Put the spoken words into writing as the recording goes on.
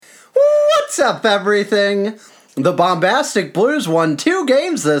What's up, everything? The Bombastic Blues won 2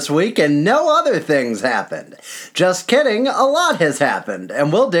 games this week and no other things happened. Just kidding, a lot has happened,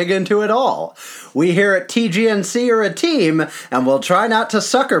 and we'll dig into it all. We here at TGNC are a team, and we'll try not to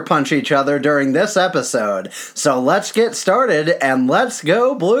sucker punch each other during this episode. So let's get started, and let's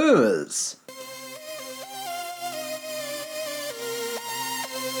go Blues!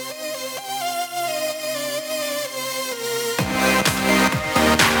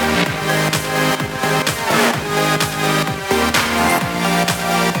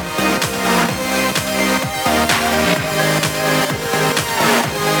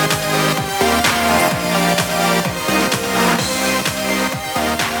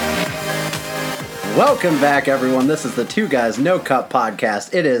 Welcome back, everyone. This is the Two Guys No Cup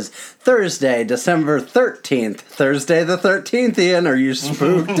podcast. It is Thursday, December 13th. Thursday the 13th, Ian. Are you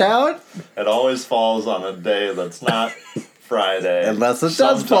spooked out? It always falls on a day that's not Friday. Unless it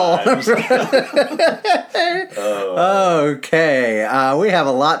does fall. Okay. We have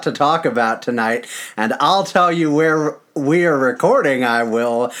a lot to talk about tonight, and I'll tell you where we are recording, I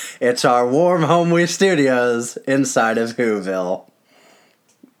will. It's our Warm Homely Studios inside of Whoville.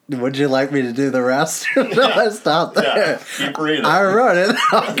 Would you like me to do the rest? I stopped there. Yeah, keep reading. I wrote it.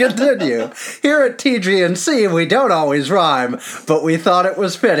 I'll continue. Here at TGNC, we don't always rhyme, but we thought it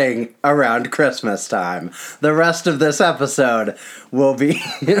was fitting around Christmas time. The rest of this episode will be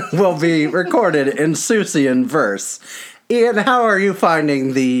recorded in Seussian verse. Ian, how are you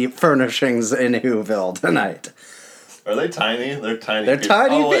finding the furnishings in Whoville tonight? Are they tiny? They're tiny. They're people.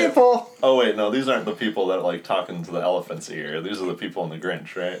 tiny people. Oh wait, no, these aren't the people that are like talking to the elephant's ear. These are the people in the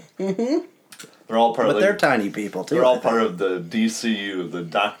Grinch, right? Mm-hmm. They're all part but of. They're tiny people too. They're all part of the DCU, the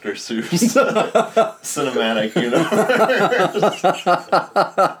Dr. Seuss cinematic universe.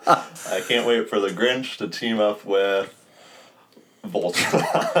 I can't wait for the Grinch to team up with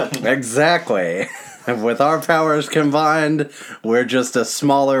Voltron. Exactly. With our powers combined, we're just a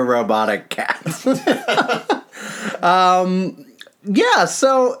smaller robotic cat. Yeah,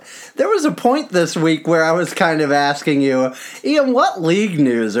 so there was a point this week where I was kind of asking you, Ian, what league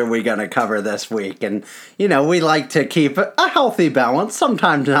news are we going to cover this week? And, you know, we like to keep a healthy balance,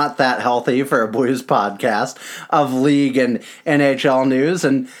 sometimes not that healthy for a Blues podcast, of league and NHL news,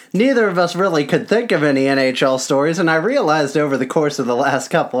 and neither of us really could think of any NHL stories, and I realized over the course of the last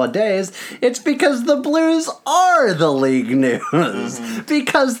couple of days, it's because the Blues are the league news,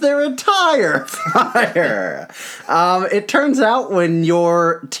 because they're a tire fire. It turns out when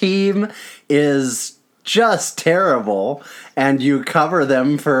your team is just terrible and you cover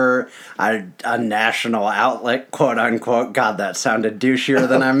them for a national outlet, quote unquote, God, that sounded douchier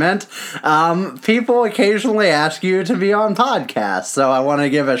than I meant, people occasionally ask you to be on podcasts. So I want to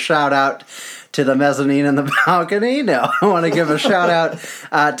give a shout out to the Mezzanine and the Balcony. No, I want to give a shout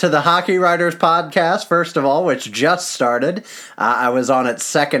out to the Hockey Writers podcast, first of all, which just started. I was on its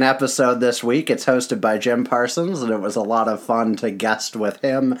 2nd episode this week. It's hosted by Jim Parsons, and it was a lot of fun to guest with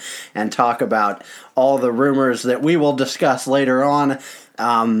him and talk about all the rumors that we will discuss later on.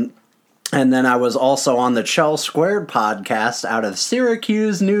 And then I was also on the Chell Squared podcast out of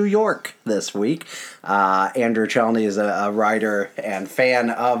Syracuse, New York this week. Andrew Chelney is a writer and fan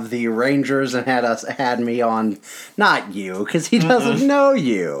of the Rangers and had me on, not you, because he doesn't know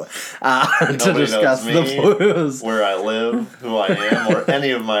you, to discuss knows me, the Blues. Where I live, who I am, or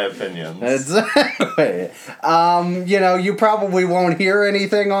any of my opinions. Exactly. You know, you probably won't hear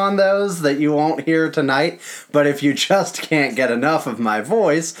anything on those that you won't hear tonight, but if you just can't get enough of my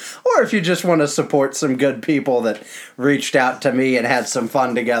voice, or if you just want to support some good people that reached out to me and had some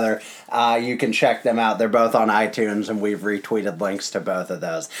fun together, you can check them out. They're both on iTunes, and we've retweeted links to both of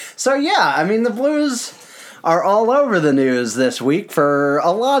those. So yeah, I mean, the Blues are all over the news this week for a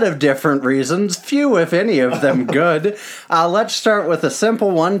lot of different reasons, few if any of them good. Let's start with a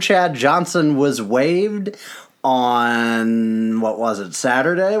simple one. Chad Johnson was waived on, what was it,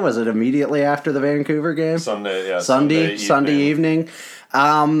 Saturday? Was it immediately after the Vancouver game? Sunday, yeah. Sunday evening.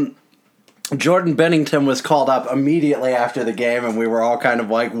 Jordan Bennington was called up immediately after the game, and we were all kind of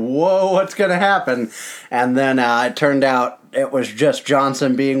like, whoa, what's going to happen? And then it turned out it was just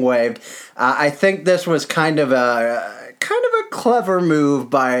Johnson being waived. I think this was kind of a clever move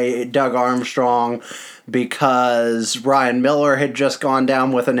by Doug Armstrong, because Ryan Miller had just gone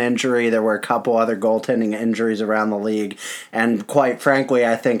down with an injury. There were a couple other goaltending injuries around the league, and quite frankly,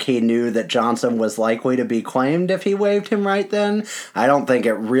 I think he knew that Johnson was likely to be claimed if he waived him right then. I don't think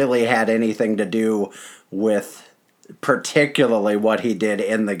it really had anything to do with particularly what he did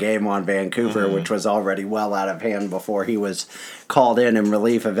in the game on Vancouver, which was already well out of hand before he was called in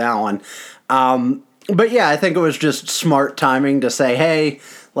relief of Allen. But yeah, I think it was just smart timing to say, hey,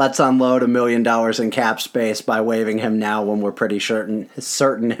 let's unload $1 million in cap space by waiving him now when we're pretty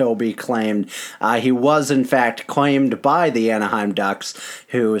certain he'll be claimed. He was, in fact, claimed by the Anaheim Ducks,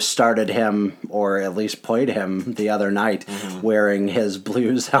 who started him, or at least played him the other night, wearing his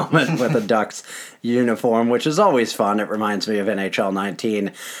Blues helmet with a Ducks uniform, which is always fun. It reminds me of NHL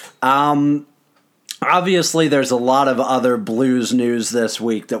 19. Obviously, there's a lot of other Blues news this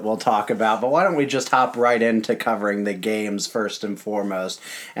week that we'll talk about, but why don't we just hop right into covering the games first and foremost,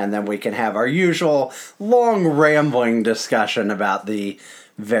 and then we can have our usual long rambling discussion about the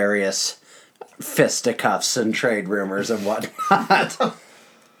various fisticuffs and trade rumors and whatnot.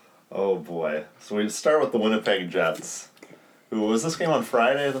 Oh boy. So we start with the Winnipeg Jets. Was this game on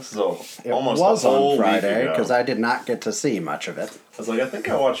Friday? This is almost a whole on Friday, week ago. because I did not get to see much of it. I was like, I think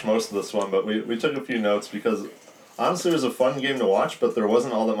I watched most of this one, but we took a few notes because honestly it was a fun game to watch, but there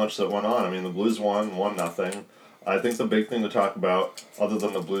wasn't all that much that went on. I mean, the Blues won 1-0. I think the big thing to talk about, other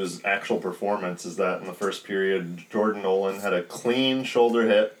than the Blues' actual performance, is that in the first period, Jordan Nolan had a clean shoulder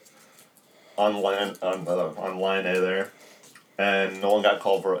hit on line A there, and Nolan got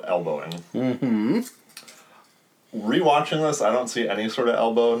called for elbowing. Mm-hmm. Rewatching this, I don't see any sort of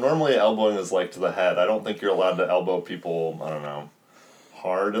elbow. Normally, elbowing is like to the head. I don't think you're allowed to elbow people, I don't know,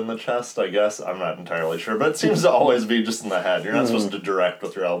 hard in the chest, I guess. I'm not entirely sure, but it seems to always be just in the head. You're not supposed to direct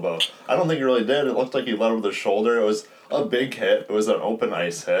with your elbow. I don't think he really did. It looked like he led with his shoulder. It was a big hit. It was an open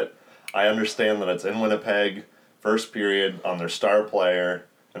ice hit. I understand that it's in Winnipeg, first period, on their star player,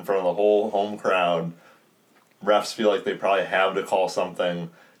 in front of the whole home crowd. Refs feel like they probably have to call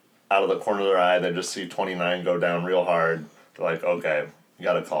something. Out of the corner of their eye, they just see 29 go down real hard. They're like, okay, you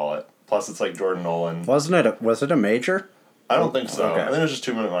got to call it. Plus, it's like Jordan Nolan. Was it a major? I don't think so. Okay. I think it was just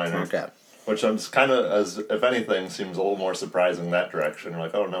 2-minute minor. Okay. Which I'm just kind of, as if anything, seems a little more surprising that direction. You're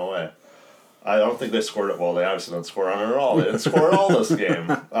like, oh, no way. I don't think they scored it well. They obviously didn't score on it at all. They didn't score at all this game.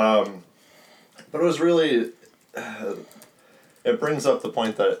 But it was really... it brings up the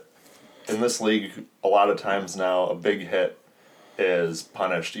point that in this league, a lot of times now, a big hit is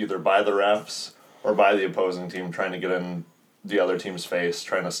punished either by the refs or by the opposing team trying to get in the other team's face,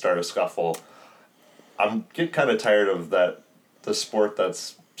 trying to start a scuffle. I'm get kind of tired of that. The sport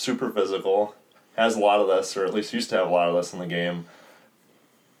that's super physical has a lot of this, or at least used to have a lot of this in the game.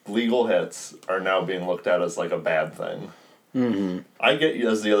 Legal hits are now being looked at as like a bad thing. Mm-hmm. I get you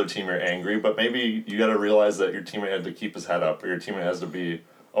as the other team, you're angry, but maybe you got to realize that your teammate had to keep his head up, or your teammate has to be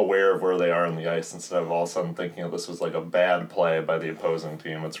aware of where they are on the ice instead of all of a sudden thinking that this was like a bad play by the opposing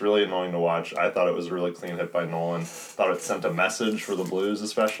team. It's really annoying to watch. I thought it was a really clean hit by Nolan. Thought it sent a message for the Blues,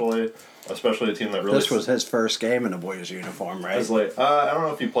 especially a team that really... This was his first game in a Blues uniform, right? It's like, I don't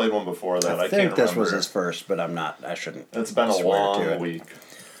know if he played one before that. I think can't this remember. was his first, but I shouldn't. It's been a long week.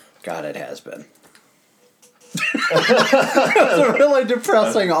 God, it has been. It's a really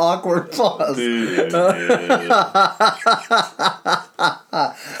depressing, awkward pause.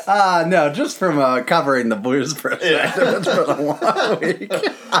 No, just from covering the Blues perspective, It's been a long week.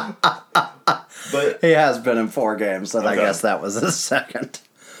 But he has been in 4 games, and I guess that was his second.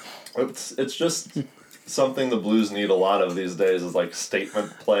 It's just something the Blues need a lot of these days is like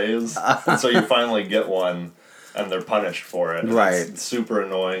statement plays, and so you finally get one. And they're punished for it. Right. It's super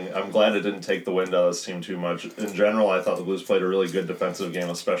annoying. I'm glad it didn't take the wind out of this team too much. In general, I thought the Blues played a really good defensive game,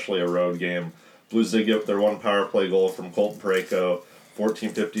 especially a road game. Blues did get their one power play goal from Colton Parayko,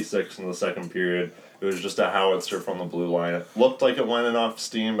 14:56 in the second period. It was just a howitzer from the blue line. It looked like it went in off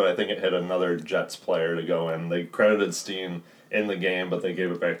Steen, but I think it hit another Jets player to go in. They credited Steen in the game, but they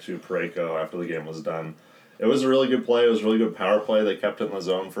gave it back to Parayko after the game was done. It was a really good play. It was a really good power play. They kept it in the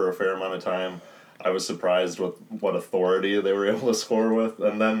zone for a fair amount of time. I was surprised with what authority they were able to score with.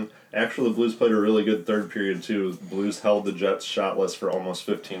 And then, actually, the Blues played a really good third period, too. The Blues held the Jets shotless for almost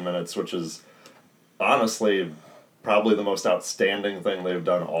 15 minutes, which is, honestly, probably the most outstanding thing they've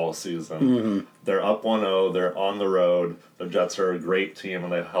done all season. Mm-hmm. They're up 1-0. They're on the road. The Jets are a great team,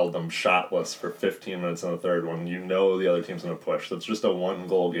 and they held them shotless for 15 minutes in the third one. You know the other team's going to push. That's just a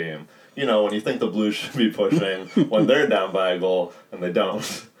one-goal game. You know, when you think the Blues should be pushing when they're down by a goal, and they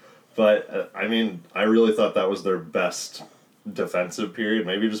don't. But, I mean, I really thought that was their best defensive period,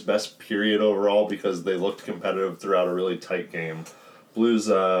 maybe just best period overall because they looked competitive throughout a really tight game. Blues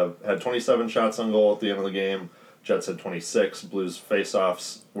had 27 shots on goal at the end of the game. Jets had 26. Blues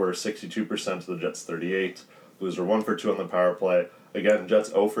face-offs were 62% to the Jets' 38. Blues were 1 for 2 on the power play. Again,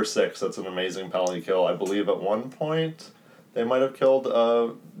 Jets 0 for 6. That's an amazing penalty kill. I believe at one point they might have killed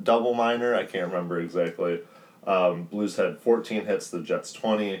a double minor. I can't remember exactly. Blues had 14 hits, the Jets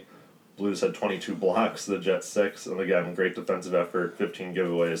 20. Blues had 22 blocks, the Jets 6, and again, great defensive effort, 15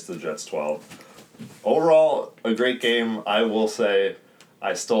 giveaways to the Jets 12. Overall, a great game. I will say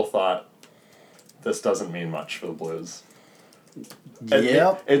I still thought this doesn't mean much for the Blues.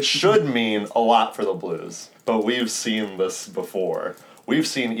 Yep. It should mean a lot for the Blues, but we've seen this before. We've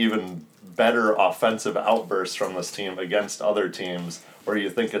seen even better offensive outbursts from this team against other teams where you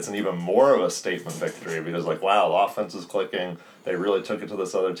think it's an even more of a statement victory because, like, wow, the offense is clicking, they really took it to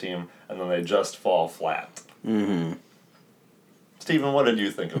this other team, and then they just fall flat. Mm-hmm. Stephen, what did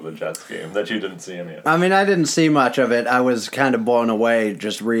you think of the Jets game that you didn't see any of? I mean, I didn't see much of it. I was kind of blown away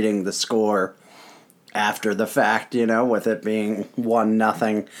just reading the score after the fact, with it being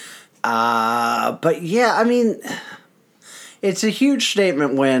 1-0. But yeah, I mean, it's a huge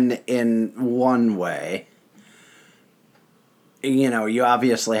statement win in one way. You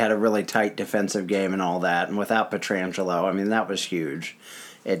obviously had a really tight defensive game and all that, and without Pietrangelo, I mean, that was huge.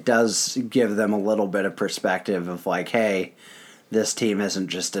 It does give them a little bit of perspective of like, hey, this team isn't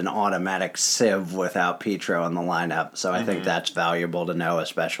just an automatic sieve without Petro in the lineup. So I think that's valuable to know,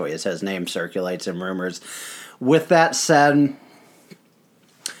 especially as his name circulates in rumors. With that said,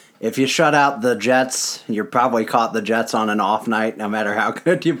 if you shut out the Jets, you're probably caught the Jets on an off night, no matter how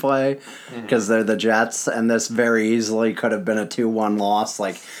good you play, because they're the Jets, and this very easily could have been a 2-1 loss.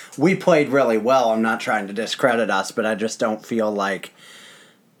 Like, we played really well. I'm not trying to discredit us, but I just don't feel like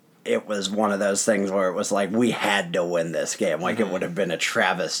it was one of those things where it was like we had to win this game. Like, it would have been a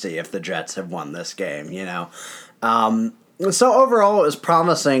travesty if the Jets had won this game, So overall, it was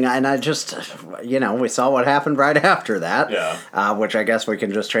promising, and I just, we saw what happened right after that, which I guess we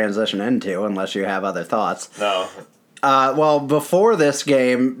can just transition into unless you have other thoughts. No. Well, before this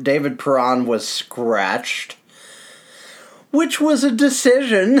game, David Perron was scratched, which was a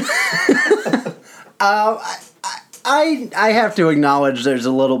decision. I have to acknowledge there's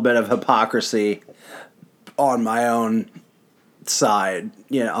a little bit of hypocrisy on my own side,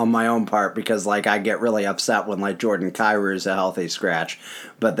 on my own part, because like I get really upset when like Jordan Kyrie's a healthy scratch,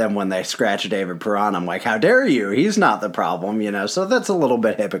 but then when they scratch David Perron, I'm like, how dare you? He's not the problem, so that's a little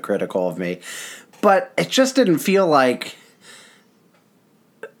bit hypocritical of me. But it just didn't feel like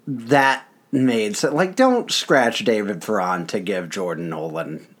that made sense. Like, don't scratch David Perron to give Jordan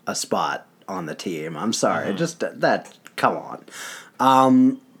Nolan a spot on the team. I'm sorry. Just that, come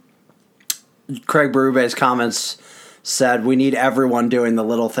on. Craig Berube's comments said, we need everyone doing the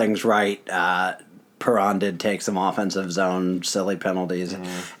little things right. Perron did take some offensive zone silly penalties,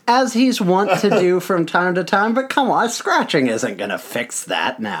 as he's wont to do from time to time, but come on, scratching isn't going to fix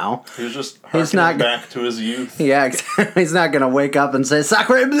that now. He's not back to his youth. Yeah, exactly. He's not going to wake up and say,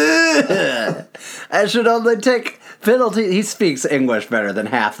 Sacre bleu! I should only take penalties. He speaks English better than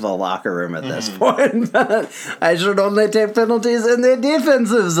half the locker room at this point. I should only take penalties in the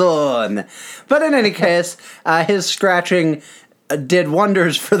defensive zone. But in any case, his scratching did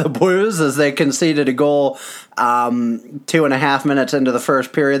wonders for the Blues as they conceded a goal 2.5 minutes into the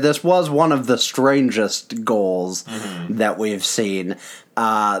first period. This was one of the strangest goals that we've seen.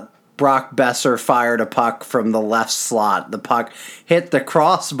 Brock Besser fired a puck from the left slot. The puck hit the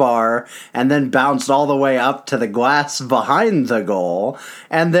crossbar and then bounced all the way up to the glass behind the goal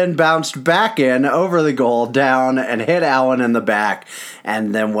and then bounced back in over the goal, down, and hit Allen in the back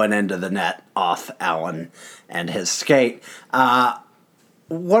and then went into the net off Allen and his skate.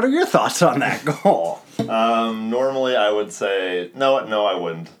 What are your thoughts on that goal? Normally I would say, no, I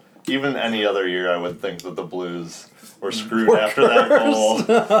wouldn't. Even any other year I would think that the Blues were screwed after that goal.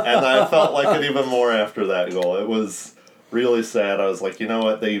 And I felt like it even more after that goal. It was really sad. I was like, you know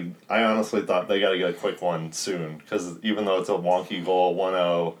what? I honestly thought they got to get a quick one soon. Because even though it's a wonky goal,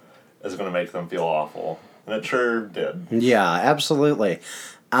 1-0 is going to make them feel awful. And it sure did. Yeah, absolutely.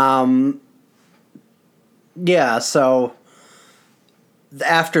 Yeah, so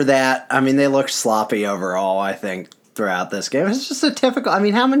after that, I mean, they looked sloppy overall, I think, throughout this game. It's just a typical... I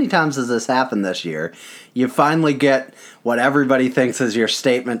mean, how many times has this happened this year? You finally get what everybody thinks is your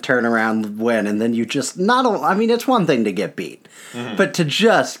statement turnaround win, and then you just not... I mean, it's one thing to get beat, but to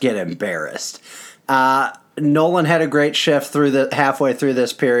just get embarrassed. Nolan had a great shift halfway through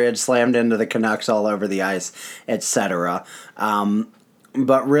this period, slammed into the Canucks all over the ice, etc.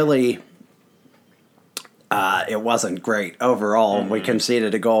 But really... it wasn't great overall. We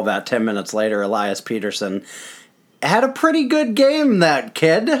conceded a goal about 10 minutes later. Elias Peterson had a pretty good game, that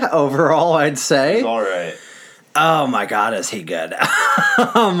kid, overall, I'd say. He's all right. Oh, my God, is he good.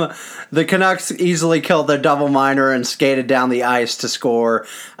 The Canucks easily killed their double minor and skated down the ice to score.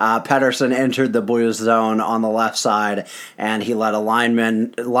 Pettersson entered the Blues zone on the left side, and he let a line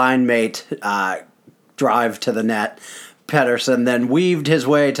mate drive to the net. Pettersson then weaved his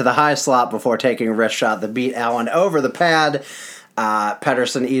way to the high slot before taking a wrist shot that beat Allen over the pad.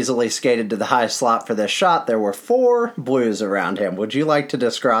 Pettersson easily skated to the high slot for this shot. There were 4 Blues around him. Would you like to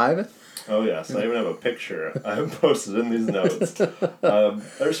describe? Oh, yes. I even have a picture I have posted in these notes.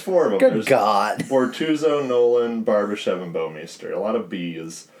 There's 4 of them. Good There's God. Bortuzzo, Nolan, Barbashev, and Bouwmeester. A lot of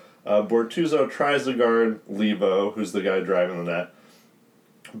B's. Bortuzzo tries to guard Levo, who's the guy driving the net.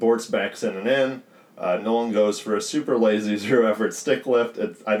 Bortz backs in and in. Nolan goes for a super lazy zero-effort stick lift.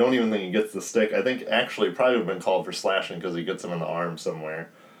 I don't even think he gets the stick. I think actually probably would have been called for slashing because he gets him in the arm somewhere.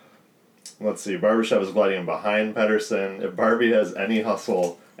 Let's see. Barbashev is gliding behind Pettersson. If Barbie has any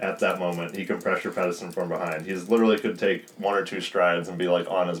hustle at that moment, he can pressure Pettersson from behind. He's literally could take 1 or 2 strides and be like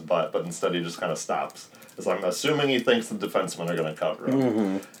on his butt, but instead he just kind of stops. So I'm assuming he thinks the defensemen are going to cover him.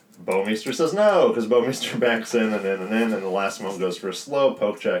 Mm-hmm. Bouwmeester says no, because Bouwmeester backs in, and the last moment goes for a slow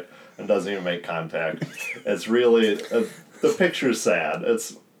poke check and doesn't even make contact. It's really... the picture's sad.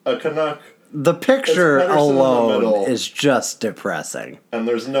 It's a Canuck... The picture alone is just depressing. And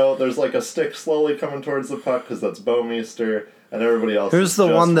there's like a stick slowly coming towards the puck, because that's Bouwmeester, and everybody else Who's the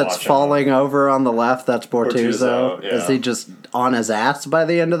one that's falling over on the left? That's Bortuzzo. Yeah. Is he just on his ass by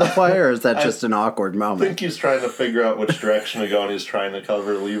the end of the play, or is that just an awkward moment? I think he's trying to figure out which direction to go, and he's trying to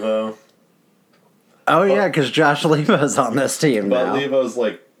cover Levo. Oh, yeah, because Josh Levo's on this team now. But Levo's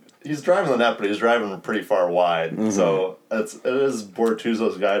like, he's driving the net, but he's driving pretty far wide. Mm-hmm. So it is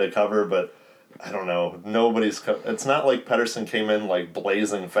Bortuzzo's guy to cover, but I don't know. It's not like Pettersson came in like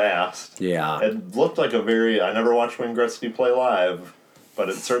blazing fast. Yeah. It looked like I never watched Wayne Gretzky play live, but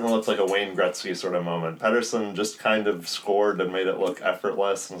it certainly looked like a Wayne Gretzky sort of moment. Pettersson just kind of scored and made it look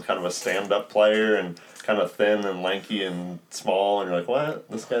effortless and was kind of a stand-up player and kind of thin and lanky and small, and you're like, what?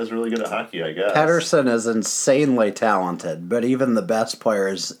 This guy's really good at hockey, I guess. Pettersson is insanely talented, but even the best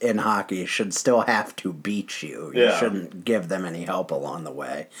players in hockey should still have to beat you. You shouldn't give them any help along the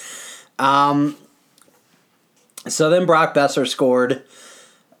way. So then Brock Boeser scored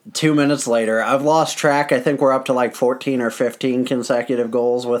 2 minutes later. I've lost track. I think we're up to like 14 or 15 consecutive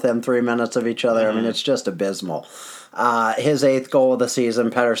goals within 3 minutes of each other. Mm-hmm. I mean, it's just abysmal. His 8th goal of the season,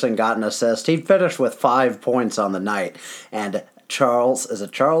 Pettersson got an assist. He finished with 5 points on the night. And is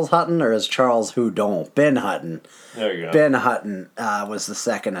it Charles Hutton or is Charles Houdon? Ben Hutton. There you go. Ben Hutton was the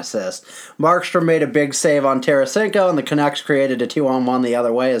second assist. Markstrom made a big save on Tarasenko, and the Canucks created a 2-on-1 the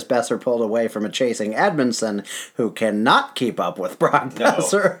other way as Boeser pulled away from a chasing Edmondson, who cannot keep up with Brock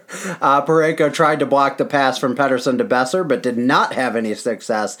Boeser. Parayko tried to block the pass from Pettersson to Boeser, but did not have any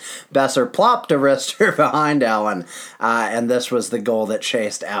success. Boeser plopped a wrister behind Allen, and this was the goal that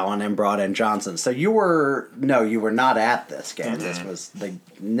chased Allen and brought in Johnson. So you were not at this game. Mm-hmm. This was the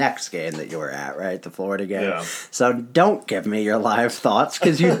next game that you were at, right? The Florida game. Yeah. So don't give me your live thoughts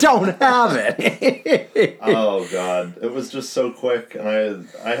because you don't have it. Oh, God. It was just so quick, and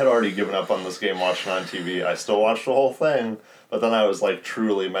I had already given up on this game watching on TV. I still watched the whole thing, but then I was like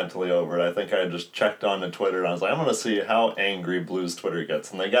truly mentally over it. I think I had just checked onto Twitter, and I was like, I'm going to see how angry Blues Twitter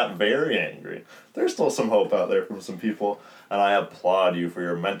gets, and they got very angry. There's still some hope out there from some people, and I applaud you for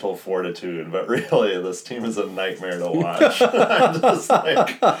your mental fortitude, but really, this team is a nightmare to watch. I'm just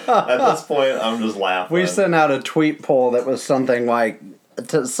like, at this point, I'm just laughing. We sent out a tweet poll that was something like,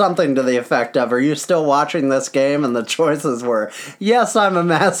 something to the effect of, are you still watching this game? And the choices were, yes, I'm a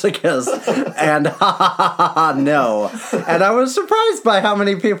masochist, and ha ha ha ha, no. And I was surprised by how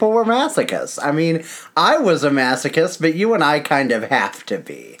many people were masochists. I mean, I was a masochist, but you and I kind of have to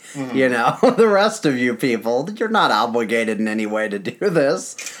be. Mm-hmm. You know, the rest of you people, you're not obligated in any way to do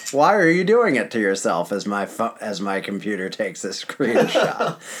this. Why are you doing it to yourself? As my computer takes a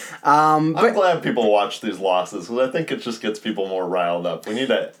screenshot. I'm glad people watch these losses because I think it just gets people more riled up.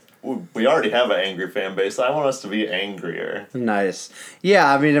 We already have an angry fan base. I want us to be angrier. Nice.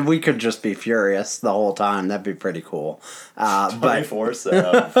 Yeah, I mean, if we could just be furious the whole time, that'd be pretty cool.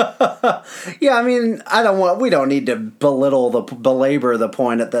 24/7. Yeah, I mean, we don't need to belabor the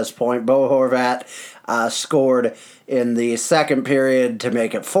point at this point. Bo Horvat scored in the second period to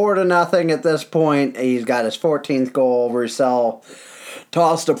make it 4-0 at this point. He's got his 14th goal. Roussel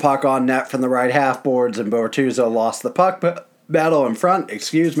tossed a puck on net from the right half boards, and Bortuzzo lost the puck battle in front, and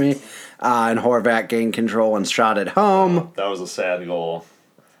Horvat gained control and shot it home. That was a sad goal.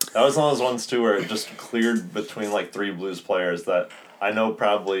 That was one of those ones, too, where it just cleared between, like, 3 Blues players that I know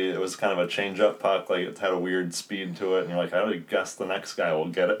probably it was kind of a change-up puck, like, it had a weird speed to it, and you're like, I would guess the next guy will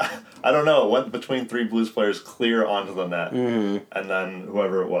get it. I don't know, it went between 3 Blues players clear onto the net, and then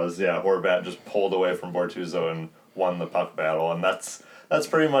whoever it was, Horvat just pulled away from Bortuzzo and won the puck battle, and that's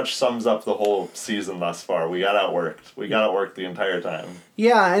pretty much sums up the whole season thus far. We got outworked. We got outworked the entire time.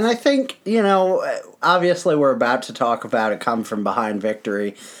 Yeah, and I think, obviously we're about to talk about a come-from-behind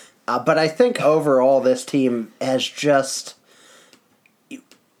victory, but I think overall this team has just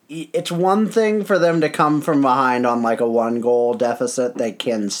it's one thing for them to come from behind on like a 1-goal deficit. They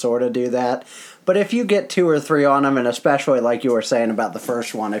can sort of do that. But if you get 2 or 3 on them, and especially like you were saying about the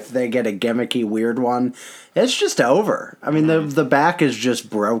first one, if they get a gimmicky, weird one, it's just over. I mean, the back is just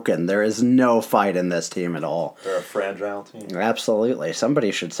broken. There is no fight in this team at all. They're a fragile team. Absolutely.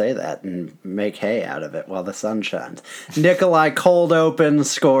 Somebody should say that and make hay out of it while the sun shines. Nikolai Cold Open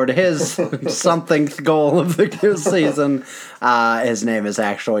scored his somethingth goal of the season. His name is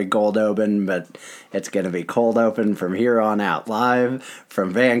actually Goldobin, but it's going to be Cold Open from here on out. Live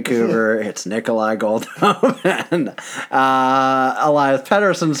from Vancouver, it's Nikolai Goldobin. Elias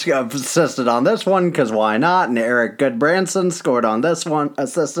Pettersson assisted on this one, because why not? And Eric Goodbranson scored on this one,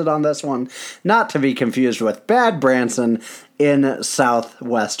 assisted on this one. Not to be confused with Bad Branson in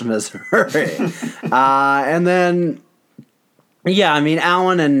Southwest Missouri. And then, yeah, I mean,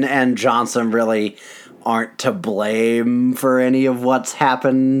 Allen and Johnson really aren't to blame for any of what's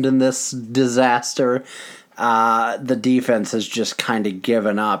happened in this disaster. The defense has just kind of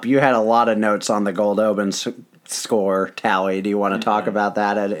given up. You had a lot of notes on the Goldobin score tally. Do you want to talk about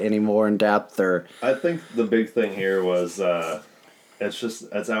that any more in depth? Or I think the big thing here was it's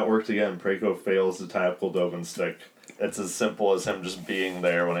outworked again. Preco fails to tie up Goldobin's stick. It's as simple as him just being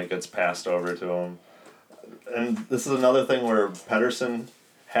there when it gets passed over to him. And this is another thing where Pettersson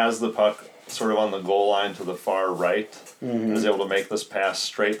has the puck sort of on the goal line to the far right, and is able to make this pass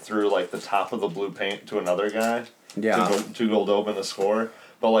straight through like the top of the blue paint to another guy. Yeah. To Goldobin to score.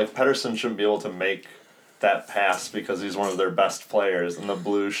 But like Pettersson shouldn't be able to make that pass because he's one of their best players, and the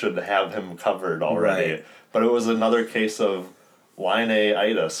Blues should have him covered already. Right. But it was another case of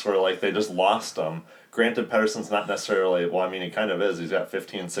line-A-itis where like they just lost him. Granted, Pettersson's not necessarily, well, I mean, he kind of is. He's got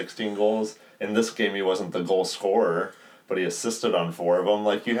 15, 16 goals. In this game, he wasn't the goal scorer, but he assisted on 4 of them.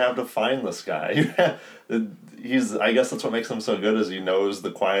 Like, you have to find this guy. I guess that's what makes him so good, is he knows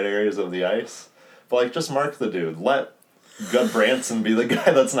the quiet areas of the ice. But, like, just mark the dude. Let Goodbranson be the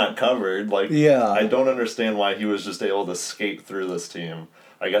guy that's not covered. Like, yeah. I don't understand why he was just able to skate through this team.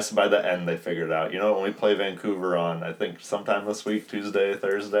 I guess by the end they figured it out. You know, when we play Vancouver on, I think sometime this week, Tuesday,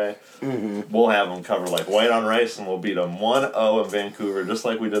 Thursday, we'll have them covered like white on rice, and we'll beat them 1-0 in Vancouver, just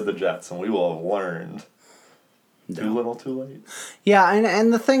like we did the Jets, and we will have learned. Too little, too late. Yeah,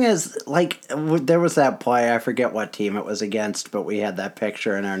 and the thing is, like, there was that play, I forget what team it was against, but we had that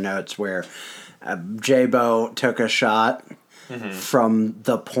picture in our notes where J-Bo took a shot from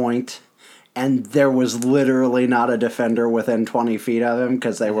the point, and there was literally not a defender within 20 feet of him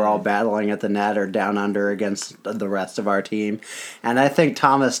because they were all battling at the net or down under against the rest of our team. And I think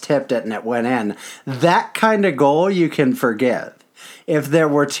Thomas tipped it and it went in. That kind of goal you can forgive. If there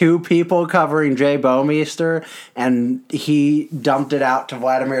were 2 people covering Jay Bouwmeester and he dumped it out to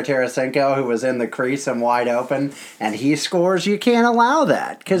Vladimir Tarasenko, who was in the crease and wide open, and he scores, you can't allow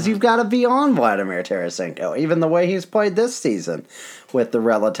that because you've got to be on Vladimir Tarasenko, even the way he's played this season with the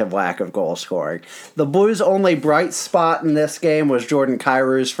relative lack of goal scoring. The Blues' only bright spot in this game was Jordan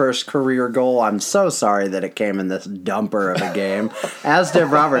Kyrou's first career goal. I'm so sorry that it came in this dumper of a game, as did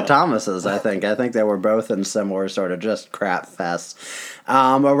Robert Thomas's, I think. I think they were both in similar sort of just crap fests.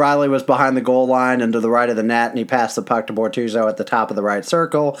 O'Reilly was behind the goal line and to the right of the net, and he passed the puck to Bortuzzo at the top of the right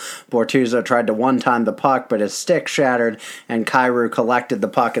circle. Bortuzzo tried to one-time the puck, but his stick shattered, and Kyrou collected the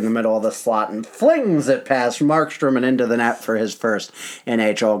puck in the middle of the slot and flings it past Markstrom and into the net for his first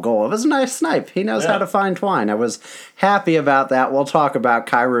NHL goal. It was a nice snipe. He knows how to find twine. I was happy about that. We'll talk about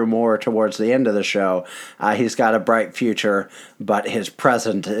Kyrou more towards the end of the show. He's got a bright future, but his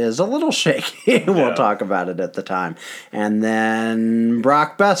present is a little shaky. We'll talk about it at the time. And then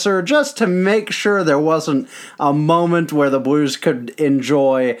Brock Besser, just to make sure there wasn't a moment where the Blues could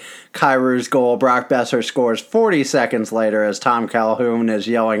enjoy Kyrou's goal, Brock Besser scores 40 seconds later as Tom Calhoun is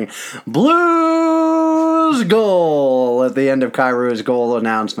yelling, "Blues goal!" at the end of Kyrou's goal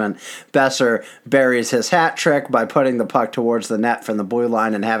announcement. Besser buries his hat trick by putting the puck towards the net from the blue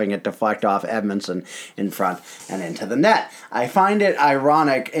line and having it deflect off Edmondson in front and into the net. I find it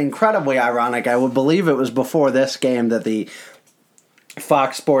ironic, incredibly ironic. I would believe it was before this game that the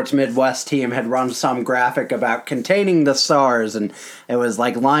Fox Sports Midwest team had run some graphic about containing the Stars, and it was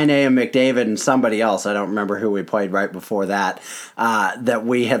like Line A and McDavid and somebody else, I don't remember who we played right before that, that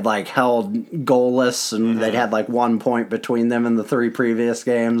we had like held goalless, and they'd had like 1 point between them in the 3 previous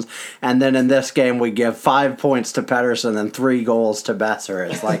games, and then in this game we give 5 points to Pettersson and 3 goals to Besser.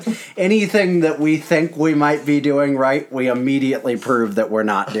 It's like anything that we think we might be doing right, we immediately prove that we're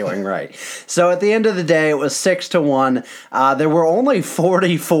not doing right. So at the end of the day, it was 6-1. There were only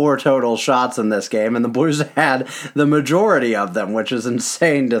only 44 total shots in this game, and the Blues had the majority of them, which is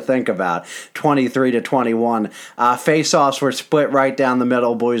insane to think about. 23-21. Face-offs were split right down the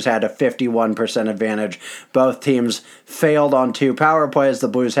middle. Blues had a 51% advantage. Both teams failed on 2 power plays. The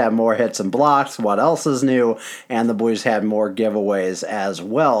Blues had more hits and blocks. What else is new? And the Blues had more giveaways as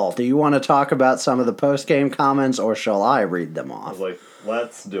well. Do you want to talk about some of the post-game comments, or shall I read them off?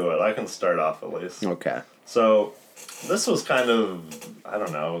 Let's do it. I can start off at least. Okay. So, this was kind of, I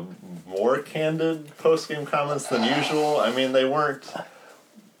don't know, more candid post-game comments than usual. I mean, they weren't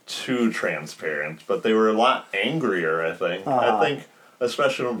too transparent, but they were a lot angrier, I think. I think,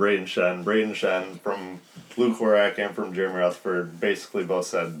 especially from Braden Shen. Braden Shen from Luke Horak and from Jeremy Rutherford basically both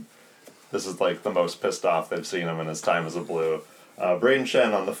said this is like the most pissed off they've seen him in his time as a Blue. Braden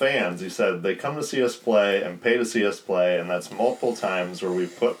Shen on the fans, he said, they come to see us play and pay to see us play, and that's multiple times where we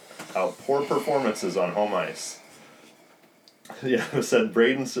put out poor performances on home ice. Yeah, it said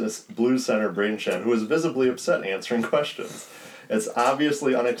Blues center Braden Shen, who was visibly upset answering questions. It's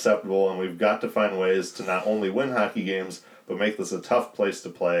obviously unacceptable, and we've got to find ways to not only win hockey games, but make this a tough place to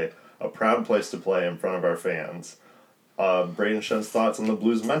play, a proud place to play in front of our fans. Braden Shen's thoughts on the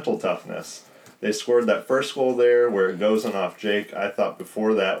Blues' mental toughness. They scored that first goal there where it goes in off Jake. I thought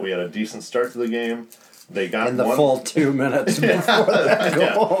before that we had a decent start to the game. They got in the full 2 minutes before that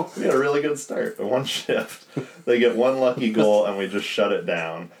goal. Yeah, we had a really good start in one shift. They get one lucky goal and we just shut it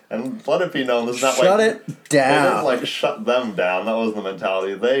down. And let it be known, this is not shut it down. They didn't shut them down. That wasn't the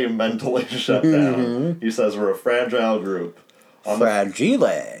mentality. They mentally shut down. He says we're a fragile group. Fragile.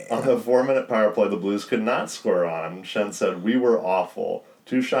 On the 4-minute power play, the Blues could not score on. Shen said, we were awful.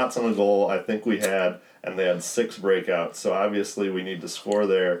 2 shots on a goal, I think we had, and they had 6 breakouts. So obviously we need to score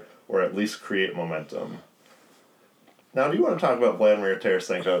there or at least create momentum. Now, do you want to talk about Vladimir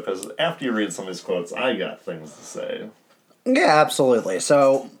Tarasenko? Because after you read some of these quotes, I got things to say. Yeah, absolutely.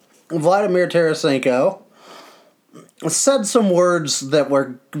 So, Vladimir Tarasenko said some words that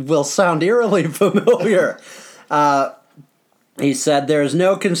will sound eerily familiar. He said, there is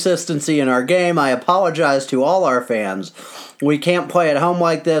no consistency in our game. I apologize to all our fans. We can't play at home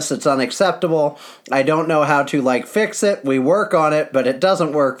like this. It's unacceptable. I don't know how to, fix it. We work on it, but it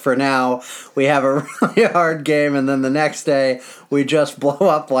doesn't work for now. We have a really hard game, and then the next day, we just blow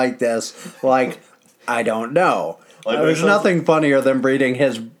up like this. I don't know. There's nothing funnier than reading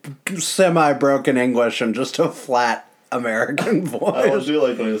his semi-broken English and just a flat American voice. I do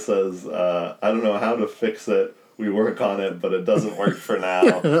like when he says, I don't know how to fix it. We work on it, but it doesn't work for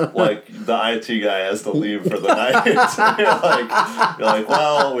now. The IT guy has to leave for the night. you're like,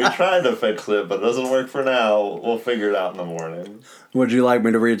 well, we tried to fix it, but it doesn't work for now. We'll figure it out in the morning. Would you like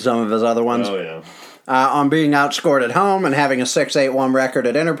me to read some of his other ones? Oh, yeah. On being outscored at home and having a 6-8-1 record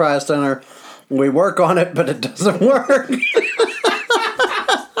at Enterprise Center, we work on it, but it doesn't work.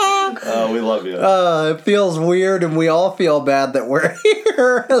 We love you. It feels weird, and we all feel bad that we're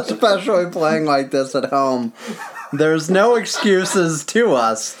here, especially playing like this at home. There's no excuses to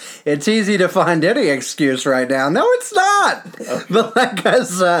us. It's easy to find any excuse right now. No, it's not. But like I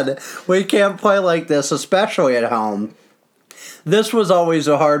said, we can't play like this, especially at home. This was always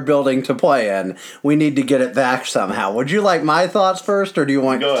a hard building to play in. We need to get it back somehow. Would you like my thoughts first, or do you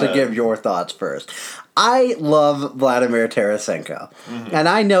want to give your thoughts first? I love Vladimir Tarasenko, and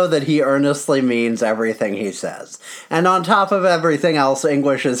I know that he earnestly means everything he says. And on top of everything else,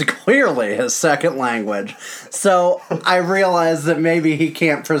 English is clearly his second language. So I realize that maybe he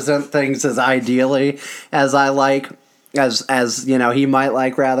can't present things as ideally as I like, as he might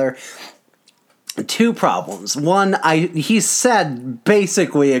like, rather. 2 problems. One, he said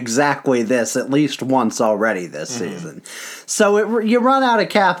basically exactly this at least once already this season. So you run out of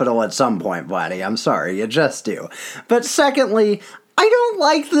capital at some point, buddy. I'm sorry, you just do. But secondly, I don't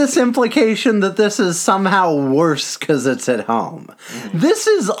like this implication that this is somehow worse because it's at home. This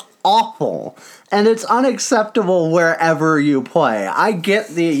is awful, and it's unacceptable wherever you play. I get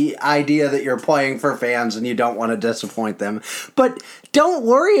the idea that you're playing for fans and you don't want to disappoint them, but don't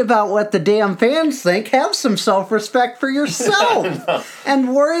worry about what the damn fans think. Have some self-respect for yourself,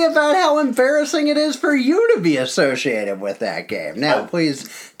 and worry about how embarrassing it is for you to be associated with that game. Now,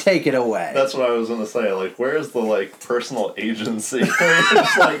 please take it away. That's what I was going to say. Where's the, personal agency?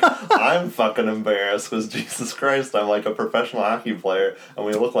 It's I'm fucking embarrassed because, Jesus Christ, I'm a professional hockey player, and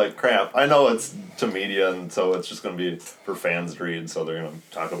we look like crap. I know it's to media, and so it's just going to be for fans to read, so they're going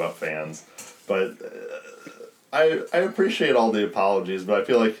to talk about fans. But I appreciate all the apologies, but I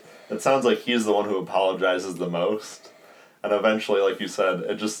feel like it sounds like he's the one who apologizes the most. And eventually, like you said,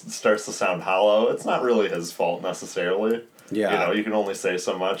 it just starts to sound hollow. It's not really his fault necessarily. Yeah. You can only say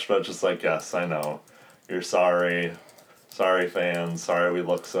so much, but it's just yes, I know. You're sorry. Sorry, fans. Sorry we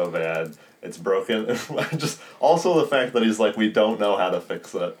look so bad. It's broken. Just also the fact that he's like, we don't know how to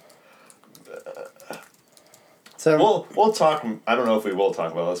fix it. So We'll talk. I don't know if we will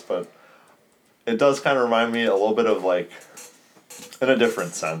talk about this, but it does kind of remind me a little bit of like, in a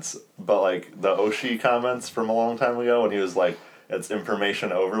different sense, but like the Oshie comments from a long time ago when he was like, it's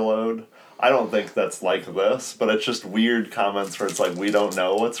information overload. I don't think that's like this, but it's just weird comments where it's like, we don't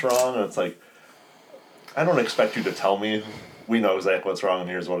know what's wrong, and it's like, I don't expect you to tell me we know exactly what's wrong and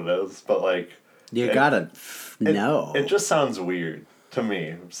here's what it is, but like... you gotta know. It just sounds weird to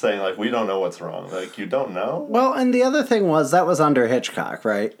me, saying like, we don't know what's wrong. Like, you don't know? Well, and the other thing was, that was under Hitchcock,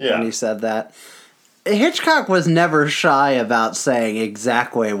 right? Yeah. When he said that. Hitchcock was never shy about saying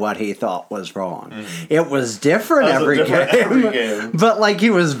exactly what he thought was wrong. Mm-hmm. It was different, every game. But, like, he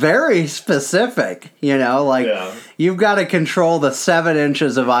was very specific, you know? Like, you've got to control the 7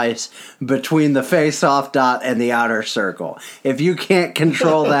 inches of ice between the face-off dot and the outer circle. If you can't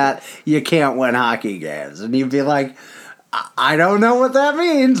control that, you can't win hockey games. And you'd be like... I don't know what that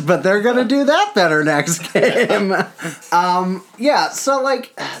means, but they're going to do that better next game. So,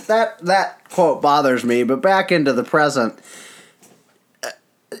 like, that quote bothers me, but back into the present,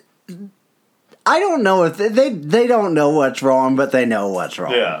 I don't know if they don't know what's wrong, but they know what's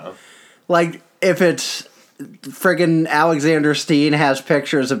wrong. Yeah. Like, if it's friggin' Alexander Steen has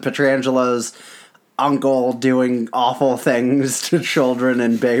pictures of Petrangelo's uncle doing awful things to children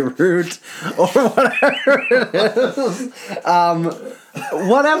in Beirut, or whatever it is.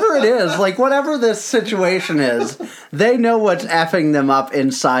 Whatever it is, like whatever this situation is, they know what's effing them up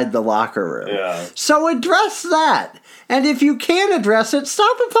inside the locker room. Yeah. So address that. And if you can't address it,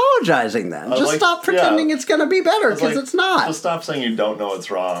 stop apologizing then. Just stop pretending it's going to be better, because it's not. Just stop saying you don't know what's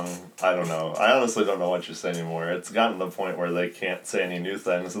wrong. I don't know. I honestly don't know what you say anymore. It's gotten to the point where they can't say any new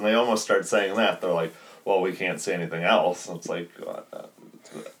things, and they almost start saying that. They're like, well, we can't say anything else. And it's like,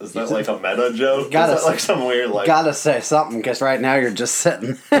 is that like a meta joke? Is that like some weird like... Gotta say something, because right now you're just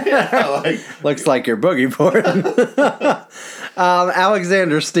sitting. Like, looks like you're boogie boarding.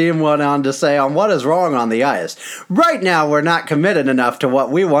 Alexander Steen went on to say, on what is wrong on the ice. Right now, we're not committed enough to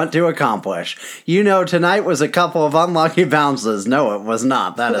what we want to accomplish. You know, tonight was a couple of unlucky bounces. No, it was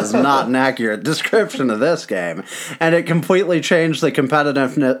not. That is not an accurate description of this game. And it completely changed the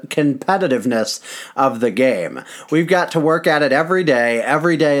competitiveness of the game. We've got to work at it every day.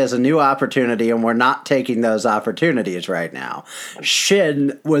 Every day is a new opportunity, and we're not taking those opportunities right now.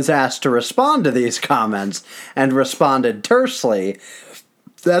 Shin was asked to respond to these comments and responded tersely.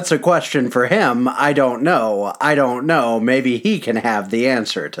 That's a question for him. I don't know. Maybe he can have the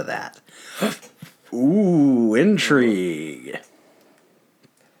answer to that. Ooh, intrigue.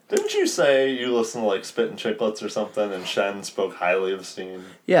 Didn't you say you listened to like Spittin' Chicklets or something, and Shen spoke highly of Steen?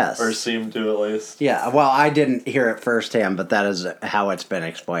 Yes. Or seemed to, at least? Yeah, well, I didn't hear it firsthand, but that is how it's been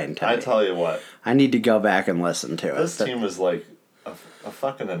explained to me. I tell you what. I need to go back and listen to it. This team is like a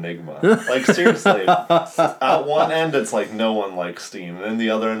fucking enigma. Like, seriously. At one end, it's like no one likes Steen, and then the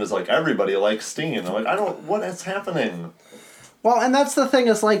other end is like everybody likes Steen. I'm like, what is happening? Well, and that's the thing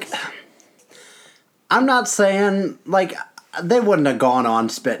is, like, I'm not saying, like, they wouldn't have gone on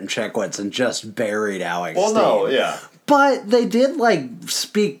Spittin' Chicklets and just buried Alex Steen. Well, no, yeah. But they did, like,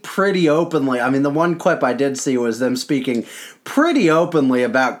 speak pretty openly. I mean, the one clip I did see was them speaking pretty openly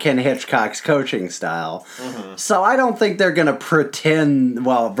about Ken Hitchcock's coaching style. Mm-hmm. So I don't think they're going to pretend...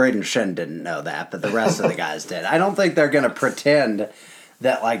 Well, Braden Shen didn't know that, but the rest of the guys did. I don't think they're going to pretend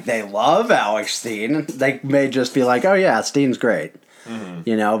that, like, they love Alex Steen. They may just be like, oh, yeah, Steen's great. Mm-hmm.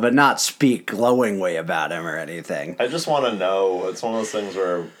 You know, but not speak glowingly about him or anything. I just want to know, it's one of those things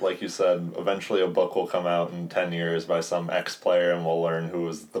where, like you said, eventually a book will come out in 10 years by some ex-player and we'll learn who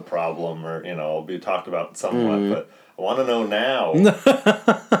was the problem, or, you know, it'll be talked about somewhat, but I want to know now.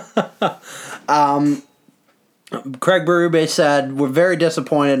 Craig Berube said, we're very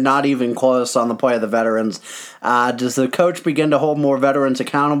disappointed, not even close on the play of the veterans. Does the coach begin to hold more veterans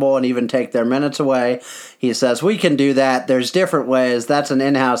accountable and even take their minutes away? He says, we can do that. There's different ways. That's an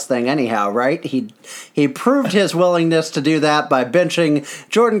in-house thing anyhow, right? He proved his willingness to do that by benching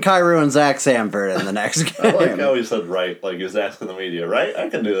Jordan Kyrou and Zach Sanford in the next game. I like how he said right, like he was asking the media, right? I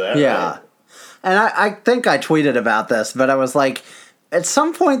can do that. Yeah. Right? And I think I tweeted about this, but I was like, at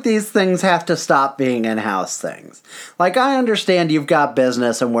some point, these things have to stop being in-house things. Like, I understand you've got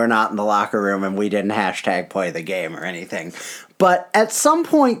business and we're not in the locker room and we didn't #play the game or anything. But at some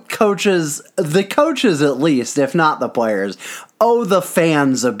point, the coaches at least, if not the players, owe the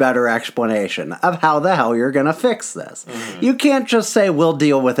fans a better explanation of how the hell you're going to fix this. Mm-hmm. You can't just say, we'll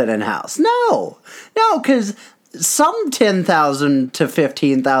deal with it in-house. No, because some 10,000 to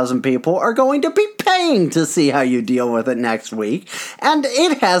 15,000 people are going to be paying to see how you deal with it next week, and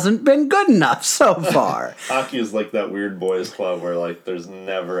it hasn't been good enough so far. Hockey is like that weird boys club where like there's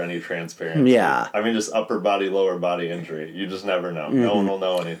never any transparency. Yeah. I mean, just upper body, lower body injury. You just never know. No one will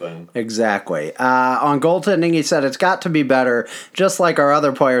know anything. Exactly. On goaltending, he said it's got to be better, just like our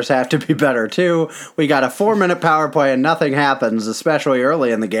other players have to be better too. We got a 4-minute power play and nothing happens, especially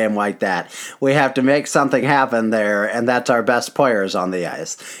early in the game like that. We have to make something happen there, and that's our best players on the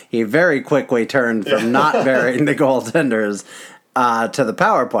ice. He very quickly turned from not burying the goaltenders to the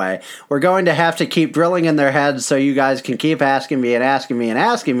power play. We're going to have to keep drilling in their heads so you guys can keep asking me and asking me and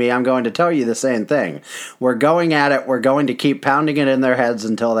asking me. I'm going to tell you the same thing. We're going at it. We're going to keep pounding it in their heads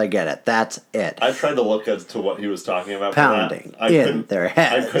until they get it. That's it. I tried to look as to what he was talking about. Pounding in their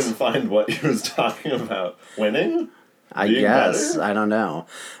heads. I couldn't find what he was talking about. Winning? I guess. Better? I don't know.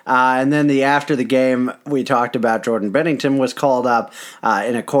 And then after the game, we talked about Jordan Bennington was called up.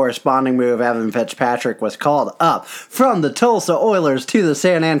 In a corresponding move, Evan Fitzpatrick was called up from the Tulsa Oilers to the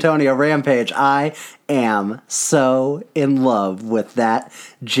San Antonio Rampage. I am so in love with that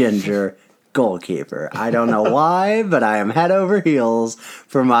ginger goalkeeper. I don't know why, but I am head over heels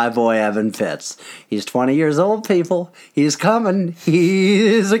for my boy Evan Fitz. He's 20 years old, people. He's coming. He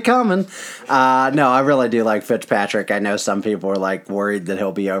is a-coming. No, I really do like Fitzpatrick. I know some people are like worried that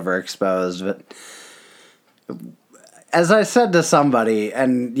he'll be overexposed, but as I said to somebody,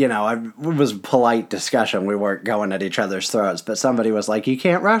 and it was polite discussion, we weren't going at each other's throats, but somebody was like, you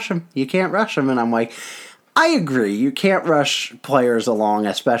can't rush him. You can't rush him. And I'm like, I agree, you can't rush players along,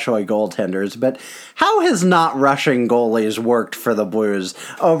 especially goaltenders, but how has not rushing goalies worked for the Blues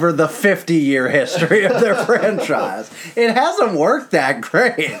over the 50-year history of their franchise? It hasn't worked that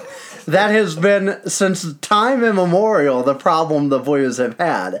great. That has been, since time immemorial, the problem the Blues have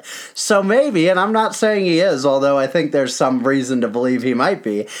had. So maybe, and I'm not saying he is, although I think there's some reason to believe he might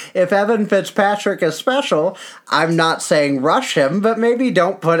be, if Evan Fitzpatrick is special, I'm not saying rush him, but maybe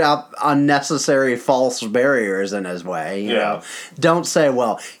don't put up unnecessary false barriers in his way. You know? Don't say,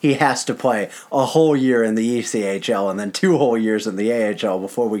 well, he has to play a whole year in the ECHL and then 2 whole years in the AHL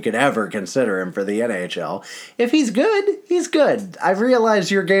before we could ever consider him for the NHL. If he's good, he's good. I realize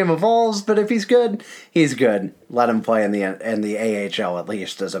your game evolves, but if he's good, he's good. Let him play in the AHL at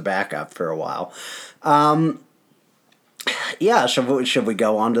least as a backup for a while. Should we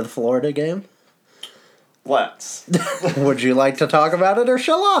go on to the Florida game? Let's. Would you like to talk about it, or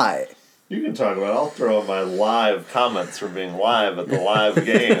shall I? You can talk about it. I'll throw in my live comments for being live at the live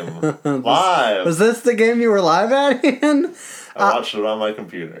game. Live! Was this the game you were live at, Ian? I watched it on my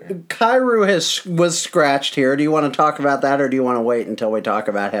computer. Kyrou was scratched here. Do you want to talk about that, or do you want to wait until we talk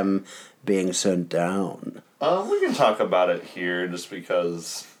about him being sent down? We can talk about it here just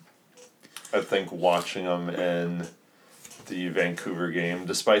because I think watching him in the Vancouver game,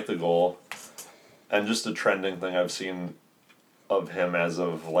 despite the goal, and just a trending thing I've seen of him as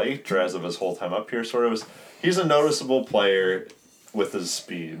of late, or as of his whole time up here, he's a noticeable player with his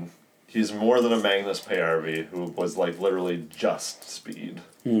speed. He's more than a Magnus Payarvi, who was like literally just speed,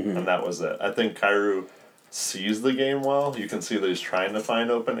 and that was it. I think Kyrou sees the game well. You can see that he's trying to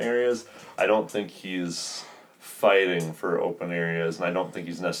find open areas. I don't think he's fighting for open areas, and I don't think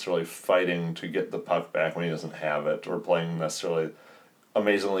he's necessarily fighting to get the puck back when he doesn't have it, or playing necessarily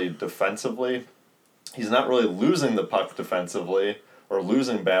amazingly defensively. He's not really losing the puck defensively or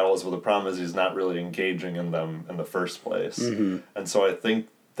losing battles, but the problem is he's not really engaging in them in the first place. And so I think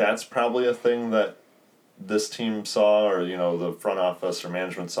that's probably a thing that this team saw, or the front office or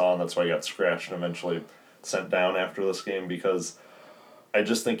management saw, and that's why he got scratched and eventually sent down after this game, because I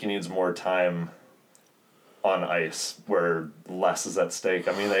just think he needs more time on ice where less is at stake.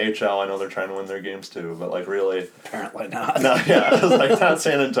 I mean, the AHL, I know they're trying to win their games too, but really... Apparently not. No, not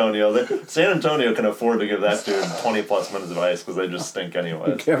San Antonio. San Antonio can afford to give that dude 20-plus minutes of ice because they just stink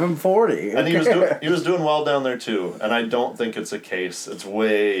anyway. Give him 40. And he was doing well down there too, and I don't think it's a case, it's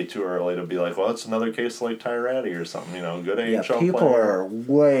way too early to be like, well, it's another case like Tyrati or something, good AHL people player. Are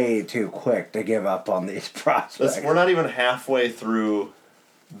way too quick to give up on these prospects. We're not even halfway through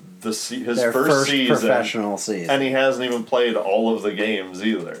his Their first season, professional season, and he hasn't even played all of the games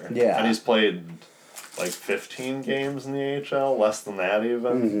either. Yeah, and he's played 15 games in the AHL, less than that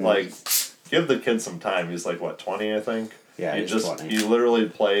even. Give the kid some time. He's 20, I think. Yeah, he's 20. He literally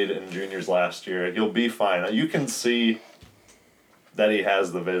played in juniors last year. He'll be fine. You can see that he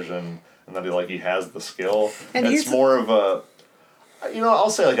has the vision and that he has the skill. And it's more of a, I'll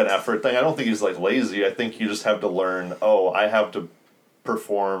say an effort thing. I don't think he's lazy. I think you just have to learn. I have to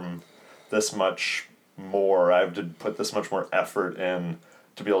perform this much more. I have to put this much more effort in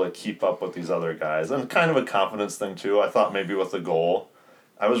to be able to keep up with these other guys. And kind of a confidence thing, too. I thought maybe with the goal,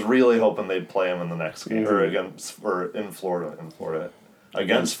 I was really hoping they'd play him in the next game, or in Florida,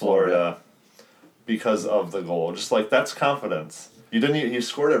 against Florida, because of the goal. Just like, that's confidence. You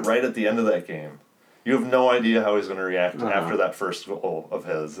scored it right at the end of that game. You have no idea how he's going to react after that first goal of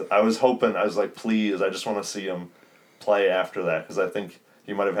his. I was like, please, I just want to see him play after that, because I think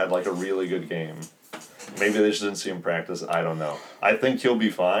he might have had like a really good game. Maybe they just didn't see him practice. I don't know. I think he'll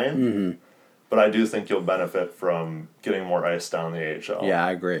be fine, but I do think he'll benefit from getting more ice down the AHL. Yeah,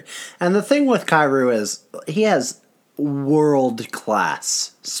 I agree. And the thing with Kyrou is he has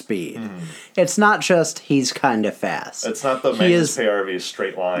world-class speed. It's not just he's kind of fast. It's not the Magnus PRV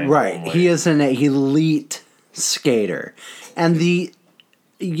straight line. Right. Only. He is an elite skater. And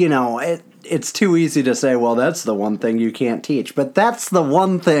it's too easy to say, well, that's the one thing you can't teach. But that's the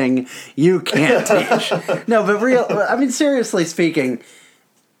one thing you can't teach. No, but seriously speaking,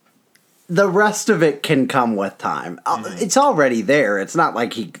 the rest of it can come with time. It's already there. It's not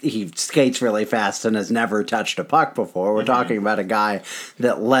like he skates really fast and has never touched a puck before. We're talking about a guy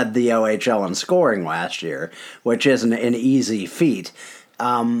that led the OHL in scoring last year, which isn't an easy feat.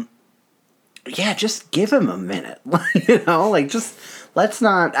 Just give him a minute. Let's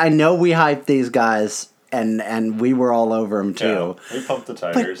not. I know we hyped these guys, and we were all over them too. Yeah, we pumped the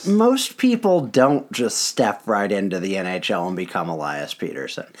Tigers. But most people don't just step right into the NHL and become Elias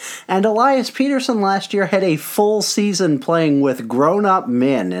Peterson. And Elias Peterson last year had a full season playing with grown-up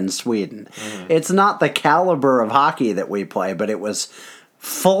men in Sweden. It's not the caliber of hockey that we play, but it was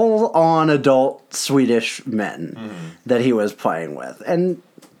full-on adult Swedish men that he was playing with. And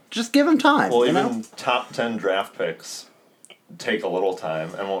just give him time. Well, even top 10 draft picks take a little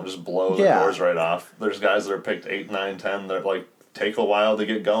time and won't just blow the doors right off. There's guys that are picked 8, 9, 10 that like take a while to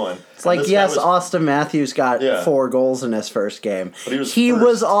get going. It's like, yes, Austin Matthews got 4 goals in his first game. But he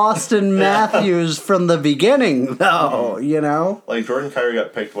was Austin Matthews from the beginning, though, Like Jordan Kyrou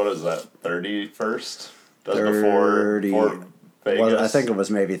got picked, what is that, 31st? Before Vegas? Well, I think it was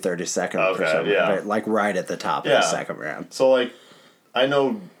maybe 32nd or something. Like right at the top of the second round. So, like, I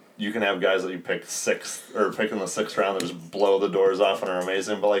know you can have guys that you pick 6th or pick in the 6th round that just blow the doors off and are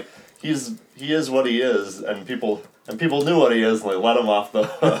amazing, but like he is what he is, and people knew what he is, and they let him off the.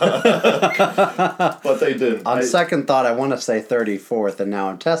 But they didn't. On second thought, I want to say 34th, and now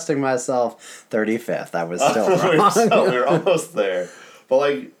I'm testing myself. 35th. I was still wrong. We were almost there, but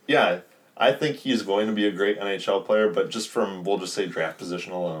like, yeah, I think he's going to be a great NHL player, but just from, we'll just say, draft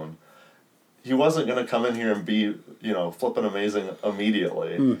position alone. He wasn't going to come in here and be, flipping amazing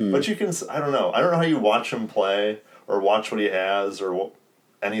immediately. But you can, I don't know how you watch him play or watch what he has or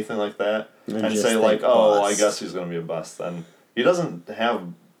anything like that and say like, oh, I guess he's going to be a bust then. He doesn't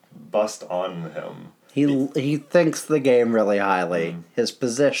have bust on him. He thinks the game really highly. His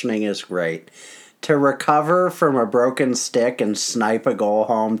positioning is great. To recover from a broken stick and snipe a goal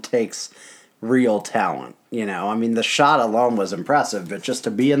home takes real talent. The shot alone was impressive, but just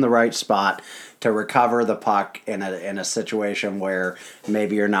to be in the right spot, to recover the puck in a situation where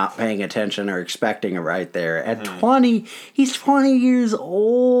maybe you're not paying attention or expecting it right there. At 20, he's 20 years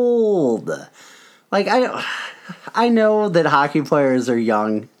old. Like, I know that hockey players are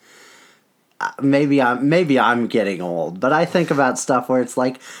young. Maybe I'm getting old, but I think about stuff where it's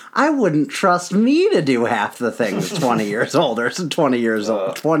like, I wouldn't trust me to do half the things 20 years older,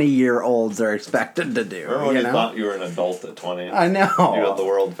 20-year-olds are expected to do. Remember when you thought you were an adult at 20? I know. You had the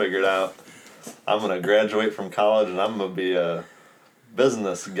world figured out. I'm going to graduate from college and I'm going to be a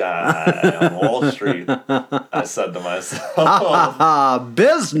business guy on Wall Street, I said to myself.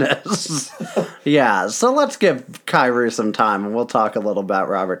 Business! Yeah, so let's give Kyrou some time, and we'll talk a little about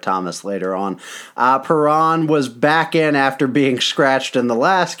Robert Thomas later on. Perron was back in after being scratched in the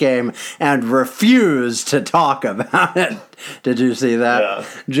last game and refused to talk about it. Did you see that? Yeah.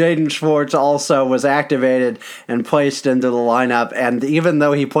 Jaden Schwartz also was activated and placed into the lineup, and even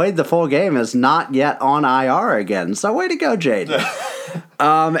though he played the full game, is not yet on IR again. So way to go, Jaden.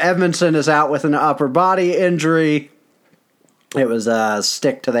 Edmondson is out with an upper body injury. It was a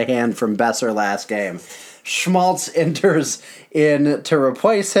stick to the hand from Besser last game. Schmaltz enters in to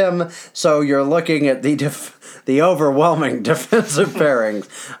replace him, so you're looking at the overwhelming defensive pairings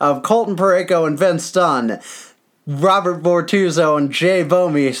of Colton Parayko and Vince Dunn, Robert Bortuzzo and Jay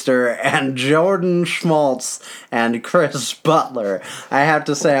Bouwmeester, and Jordan Schmaltz and Chris Butler. I have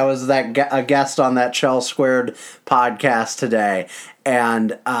to say, I was a guest on that Chell Squared podcast today,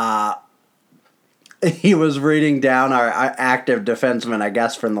 and he was reading down our active defenseman, I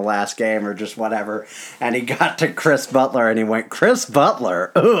guess, from the last game or just whatever, and he got to Chris Butler, and he went, Chris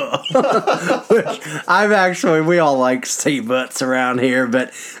Butler? Ugh. Which we all like C-butts around here,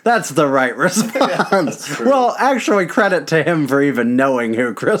 but that's the right response. Yeah, well, actually, credit to him for even knowing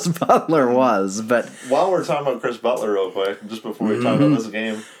who Chris Butler was, but... While we're talking about Chris Butler real quick, just before we talk about this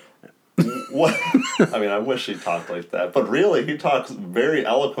game... What? I mean, I wish he talked like that, but really, he talks very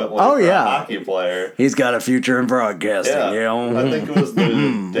eloquently for a hockey player. He's got a future in broadcasting. Yeah, I think it was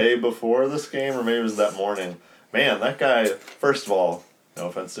the day before this game, or maybe it was that morning. Man, that guy, first of all, no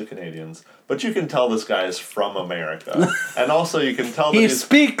offense to Canadians, but you can tell this guy is from America. And also you can tell that he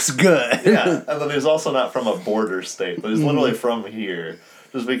speaks good. Yeah, and then he's also not from a border state, but he's literally from here.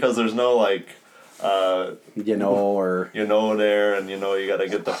 Just because there's no, like... there, and you gotta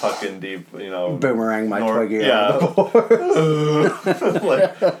get the puck in deep, boomerang my Twiggy. Yeah.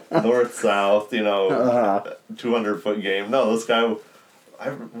 Like, north-south, 200-foot game. No, this guy,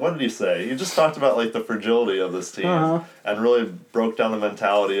 what did he say? He just talked about, like, the fragility of this team and really broke down the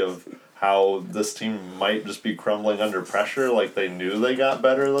mentality of how this team might just be crumbling under pressure, like they knew they got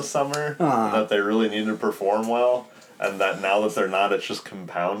better this summer, and that they really needed to perform well, and that now that they're not, it's just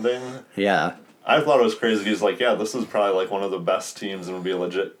compounding. Yeah. I thought it was crazy. He's like, yeah, this is probably like one of the best teams and would be a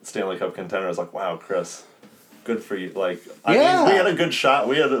legit Stanley Cup contender. I was like, wow, Chris, good for you. Like, I mean, we had a good shot.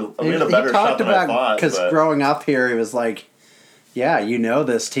 We had a better shot than I thought. Because growing up here, he was like, yeah,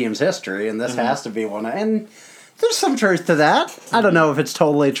 this team's history, and this has to be one. And there's some truth to that. I don't know if it's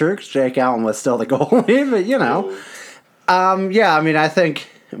totally true, because Jake Allen was still the goalie, but, yeah, I mean, I think...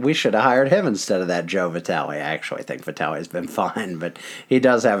 we should have hired him instead of that Joe Vitale. I actually think Vitale's been fine, but he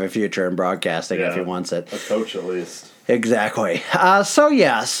does have a future in broadcasting if he wants it. A coach, at least. Exactly.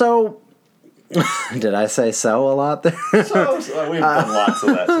 So... did I say so a lot there? We've done lots of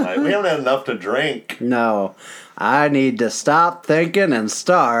that tonight. We haven't had enough to drink. No. I need to stop thinking and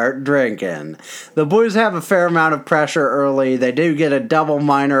start drinking. The Blues have a fair amount of pressure early. They do get a double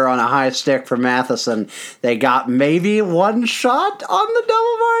minor on a high stick from Matheson. They got maybe one shot on the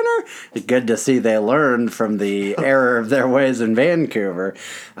double minor. It's good to see they learned from the error of their ways in Vancouver,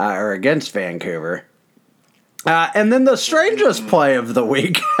 or against Vancouver. And then the strangest play of the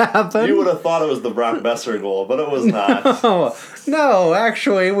week happened. You would have thought it was the Brock Besser goal, but it was not. No,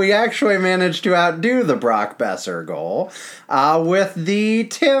 actually, we managed to outdo the Brock Besser goal with the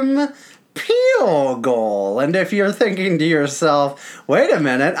Tim Peel goal. And if you're thinking to yourself, wait a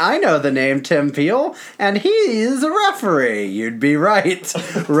minute, I know the name Tim Peel, and he's a referee. You'd be right.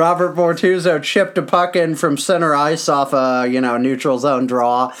 Robert Bortuzzo chipped a puck in from center ice off a, neutral zone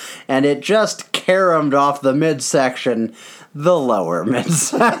draw, and it just caromed off the midsection, the lower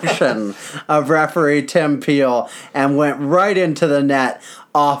midsection of referee Tim Peel, and went right into the net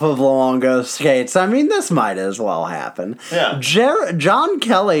off of Luongo's skates. I mean, this might as well happen. Yeah. John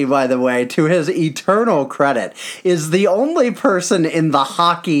Kelly, by the way, to his eternal credit, is the only person in the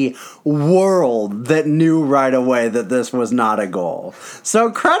hockey world that knew right away that this was not a goal. So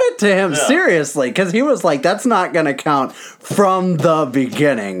credit to him, seriously, because he was like, that's not going to count from the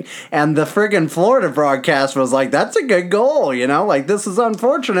beginning. And the friggin' Florida broadcast was like, that's a good goal, like, this is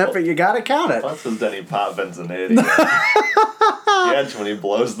unfortunate, but you got to count it. That's because Denny Potvin's an idiot. Yeah, when he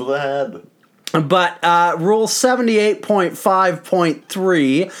blows to the head. But Rule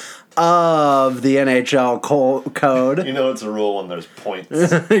 78.5.3 of the NHL code. It's a rule when there's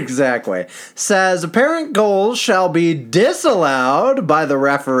points. Exactly. Says apparent goals shall be disallowed by the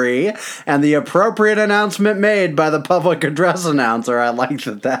referee and the appropriate announcement made by the public address announcer. I like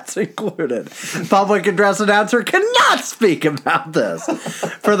that that's included. Public address announcer cannot speak about this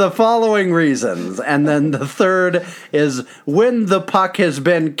for the following reasons. And then the third is when the puck has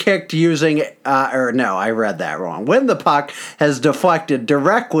been kicked using, I read that wrong. When the puck has deflected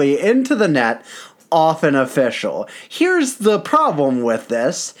directly into the net off an official. Here's the problem with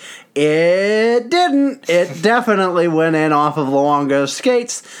this. It didn't. It definitely went in off of Luongo's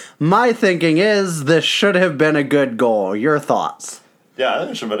skates. My thinking is this should have been a good goal. Your thoughts? Yeah, I think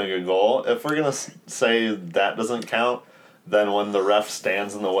it should have been a good goal. If we're going to say that doesn't count, then when the ref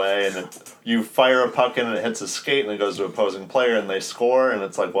stands in the way and you fire a puck in and it hits a skate and it goes to opposing player and they score and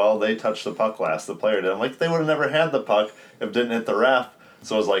it's like, well, they touched the puck last, the player did. I'm like, they would have never had the puck if it didn't hit the ref.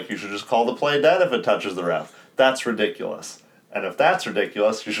 So it's like, you should just call the play dead if it touches the ref. That's ridiculous. And if that's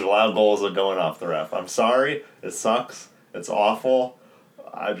ridiculous, you should allow goals that are going off the ref. I'm sorry. It sucks. It's awful.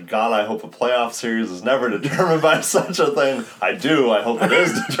 God, I hope a playoff series is never determined by such a thing. I do. I hope it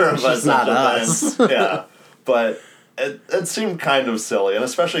is determined by such a thing. Yeah. But it seemed kind of silly, and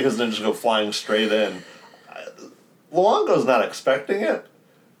especially because it didn't just go flying straight in. Luongo's not expecting it.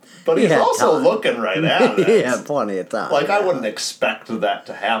 But he's also time. looking right at it. He had plenty of time. Like, I wouldn't expect that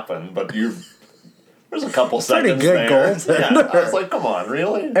to happen, but there's a couple Pretty seconds good there. goaltender. Yeah, I was like, come on,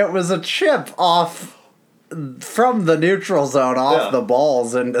 really? It was a chip off from the neutral zone off the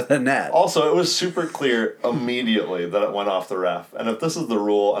balls into the net. Also, it was super clear immediately that it went off the ref. And if this is the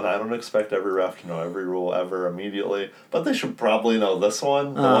rule, and I don't expect every ref to know every rule ever immediately, but they should probably know this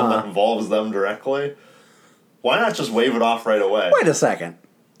one, the one that involves them directly, why not just wave it off right away? Wait a second.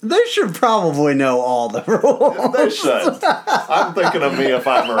 They should probably know all the rules. They should. I'm thinking of me if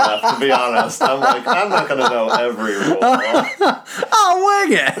I'm a ref, to be honest. I'm like, I'm not going to know every rule. I'll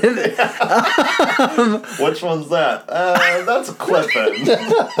wing it. Which one's that? That's a clipping. They're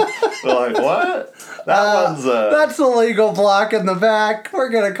like, what? That one's That's a legal block in the back. We're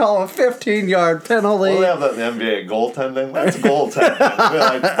going to call a 15-yard penalty. Well, they have that in the NBA, goaltending. That's goaltending.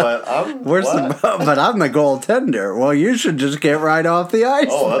 Like, but I'm the goaltender. Well, you should just get right off the ice.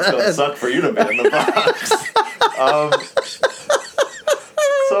 Oh, that's going to suck for you to be in the box.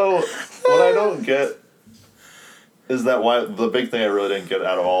 So, what I don't get is that why the big thing I really didn't get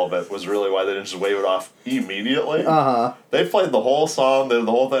out of all of it was really why they didn't just wave it off immediately. They played the whole song, they did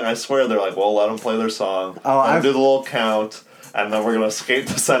the whole thing. I swear they're like, well, let them play their song. Do the little count, and then we're gonna skate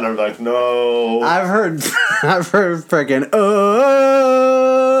to center. Like, no. I've heard freaking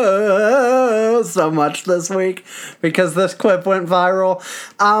so much this week because this clip went viral.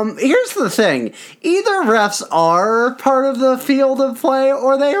 Here's the thing: either refs are part of the field of play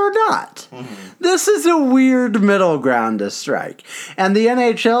or they are not. This is a weird middle ground to strike. And the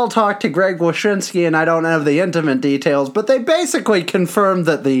NHL talked to Greg Wyshynski, and I don't have the intimate details, but they basically confirmed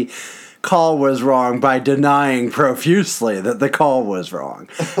that the call was wrong by denying profusely that the call was wrong.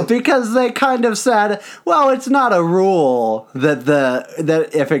 Because they kind of said, well, it's not a rule that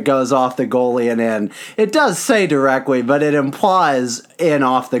if it goes off the goalie and in. It does say directly, but it implies in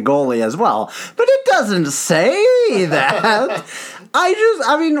off the goalie as well. But it doesn't say that.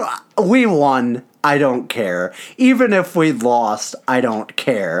 We won. I don't care. Even if we lost, I don't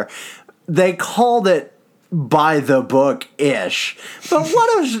care. They called it by the book-ish. But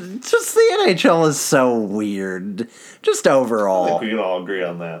just the NHL is so weird. Just overall. I think we can all agree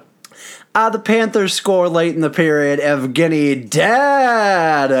on that. The Panthers score late in the period. Evgeny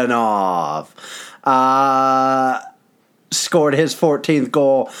Dadonov scored his 14th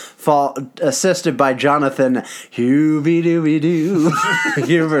goal, assisted by Jonathan Huberdeau.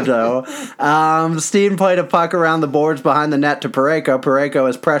 Steen played a puck around the boards behind the net to Parayko. Parayko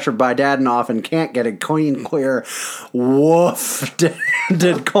is pressured by Dadonov and can't get a clear. Woof!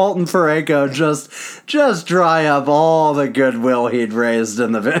 Did Colton Parayko just dry up all the goodwill he'd raised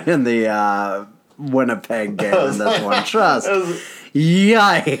in the Winnipeg game in this one?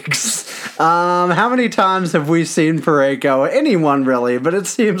 Yikes. How many times have we seen Parayko, anyone really, but it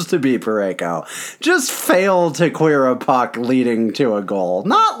seems to be Parayko, just fail to clear a puck leading to a goal?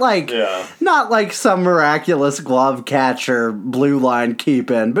 Not like some miraculous glove catch or blue line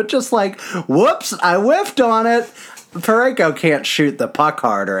keep in, but just like, whoops, I whiffed on it. Parayko can't shoot the puck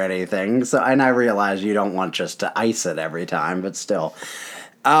hard or anything, and I realize you don't want just to ice it every time, but still.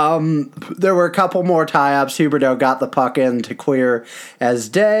 There were a couple more tie-ups. Huberdeau got the puck in to clear as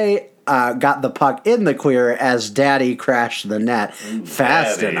got the puck in the clear as Daddy crashed the net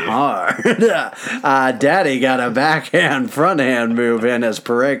fast and hard. Daddy got a backhand, front-hand move in as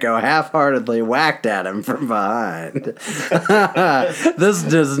Parayko half-heartedly whacked at him from behind. This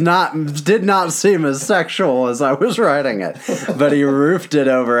did not seem as sexual as I was writing it, but he roofed it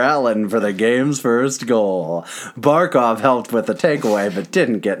over Allen for the game's first goal. Barkov helped with the takeaway, but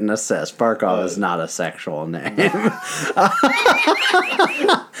didn't get an assist. Barkov is not a sexual name.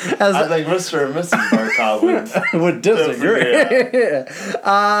 I think Mr. and Mrs. Barkov would disagree.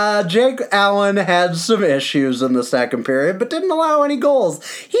 Yeah. Jake Allen had some issues in the second period, but didn't allow any goals.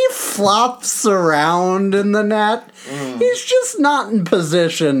 He flops around in the net. He's just not in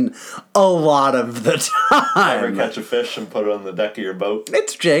position a lot of the time. Ever catch a fish and put it on the deck of your boat?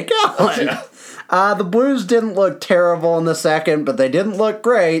 It's Jake Allen. The Blues didn't look terrible in the second, but they didn't look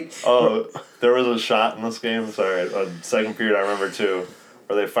great. Oh, there was a shot in this game. Sorry, second period I remember too,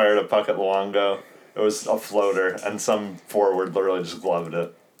 where they fired a puck at Luongo. It was a floater, and some forward literally just gloved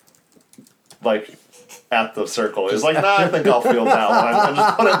it. Like, at the circle. He's like, I think I'll field that one. And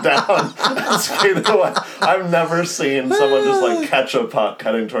just put it down and skate away. I've never seen someone just, like, catch a puck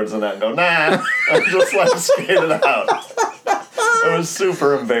heading towards the net and go, and just, like, skate it out. It was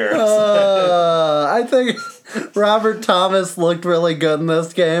super embarrassing. I think Robert Thomas looked really good in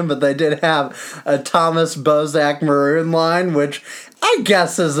this game, but they did have a Thomas Bozak Maroon line, which I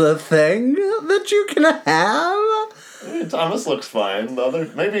guess is a thing that you can have. Thomas looks fine.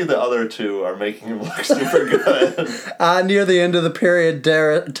 Maybe the other two are making him look super good. Near the end of the period,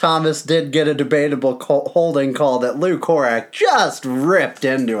 Thomas did get a debatable holding call that Lou Korak just ripped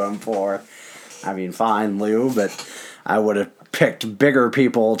into him for. I mean, fine, Lou, but I would have picked bigger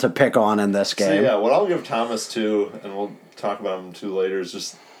people to pick on in this game. So, yeah, what I'll give Thomas to, and we'll talk about him too later, is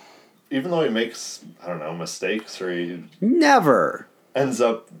just, even though he makes, I don't know, mistakes, or he never ends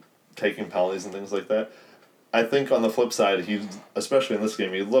up taking penalties and things like that, I think on the flip side, especially in this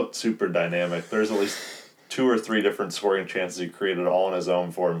game, he looked super dynamic. There's at least 2 or 3 different scoring chances he created all on his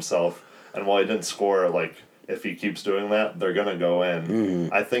own for himself. And while he didn't score, if he keeps doing that, they're going to go in.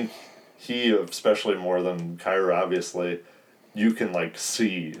 Mm-hmm. I think he, especially more than Kyrou, obviously, you can,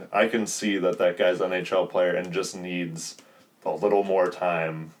 see. I can see that guy's an NHL player and just needs a little more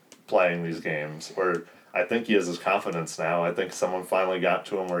time playing these games. Or I think he has his confidence now. I think someone finally got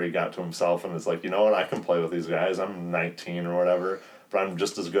to him where he got to himself and is like, you know what, I can play with these guys. I'm 19 or whatever, but I'm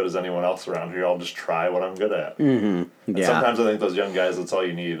just as good as anyone else around here. I'll just try what I'm good at. Mm-hmm. Yeah. Sometimes I think those young guys, that's all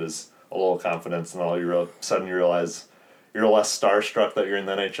you need is a little confidence, and all of a sudden you realize you're less starstruck that you're in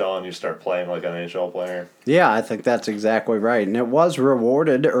the NHL and you start playing like an NHL player. Yeah, I think that's exactly right. And it was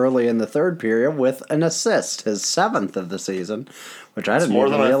rewarded early in the third period with an assist, his 7th of the season, which I didn't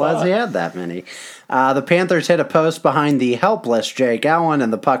even realize he had that many. The Panthers hit a post behind the helpless Jake Allen,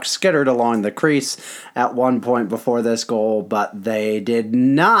 and the puck skittered along the crease at one point before this goal, but they did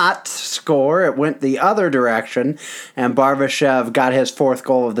not score. It went the other direction, and Barbashev got his 4th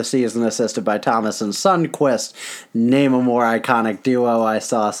goal of the season, assisted by Thomas and Sundqvist. Name a more iconic duo, I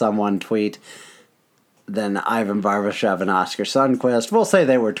saw someone tweet, than Ivan Barbashev and Oscar Sundqvist. We'll say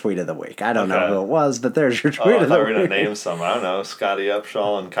they were tweet of the week. I don't know who it was, but there's your tweet of the week. I thought we were going to name some. I don't know, Scotty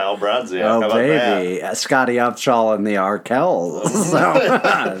Upshaw and Kyle Bradziak. Oh, baby. Scotty Upshaw and the Arkells. So,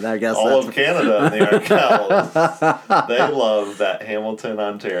 I guess all of Canada and the Arkells. They love that Hamilton,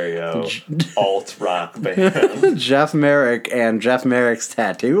 Ontario alt-rock band. Jeff Merrick and Jeff Merrick's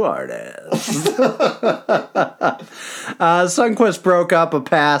tattoo artist. Sundqvist broke up a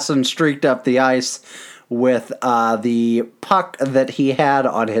pass and streaked up the ice with the puck that he had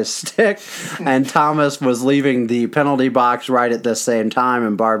on his stick, and Thomas was leaving the penalty box right at this same time,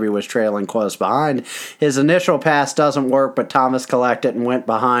 and Barbie was trailing close behind. His initial pass doesn't work, but Thomas collected and went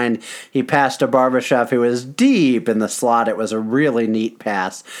behind. He passed to Barbashev, who was deep in the slot. It was a really neat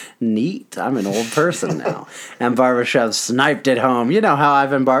pass. Neat? I'm an old person now. And Barbashev sniped it home. You know how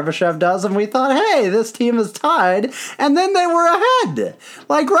Ivan Barbashev does, and we thought, hey, this team is tied, and then they were ahead.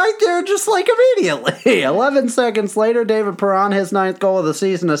 Right there, just immediately. 11 seconds later, David Perron, his 9th goal of the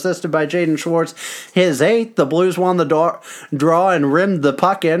season, assisted by Jaden Schwartz, his 8th. The Blues won the draw and rimmed the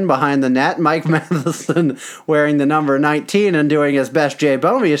puck in behind the net. Mike Matheson, wearing the number 19 and doing his best Jay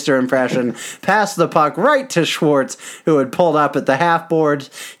Bomeister impression, passed the puck right to Schwartz, who had pulled up at the half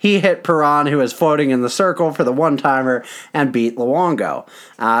boards. He hit Perron, who was floating in the circle for the one-timer, and beat Luongo.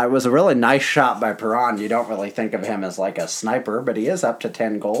 It was a really nice shot by Perron. You don't really think of him as a sniper, but he is up to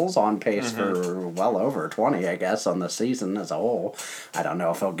 10 goals, on pace for well over 20, I guess, on the season as a whole. I don't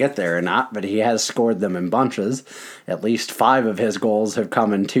know if he'll get there or not, but he has scored them in bunches. At least 5 of his goals have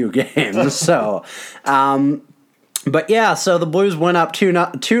come in 2 games. So, but yeah, so the Blues went up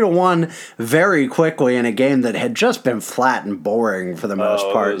 2-1 very quickly in a game that had just been flat and boring for the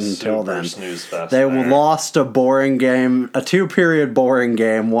most part until then. They lost a boring game, a 2-period boring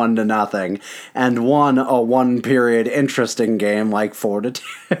game, 1-0, and won a 1-period interesting game 4-2.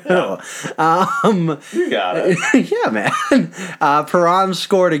 You got it. Yeah, man. Perron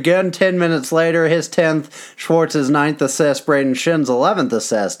scored again 10 minutes later, his 10th, Schwartz's 9th assist, Braden Shin's 11th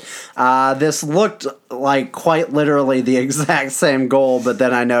assist. This looked like quite literally the exact same goal, but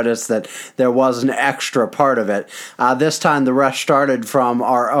then I noticed that there was an extra part of it. This time the rush started from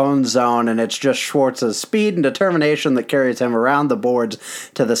our own zone, and it's just Schwartz's speed and determination that carries him around the boards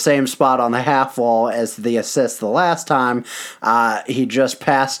to the same spot on the half wall as the assist the last time. He just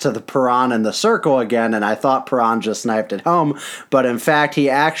passed to the Perron in the circle again, and I thought Perron just sniped it home, but in fact he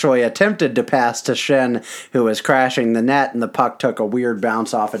actually attempted to pass to Shin, who was crashing the net, and the puck took a weird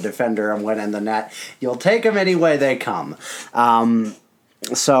bounce off a defender and went in the net. You'll take them any way they come.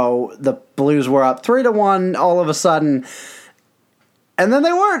 So the Blues were up 3-1 all of a sudden, and then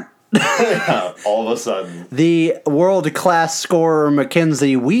they weren't. Yeah, all of a sudden. The world-class scorer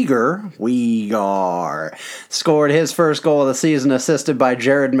Mackenzie Weegar scored his first goal of the season, assisted by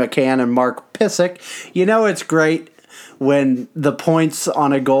Jared McCann and Mark Pysyk. You know it's great when the points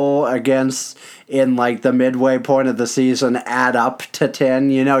on a goal against in like the midway point of the season add up to 10,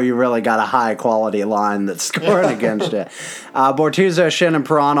 you really got a high quality line that's scoring against it. Bortuzzo, Shin, and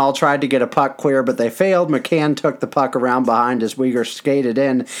Perron all tried to get a puck clear, but they failed. McCann took the puck around behind as Uyghur skated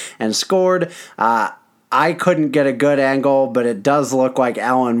in and scored. I couldn't get a good angle, but it does look like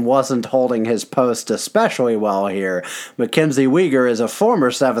Allen wasn't holding his post especially well here. Mackenzie Weegar is a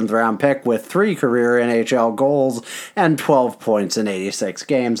former 7th-round pick with 3 career NHL goals and 12 points in 86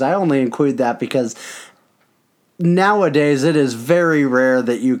 games. I only include that because nowadays it is very rare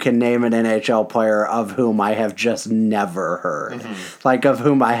that you can name an NHL player of whom I have just never heard. Like, of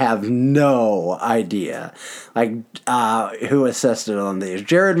whom I have no idea. Like, who assisted on these.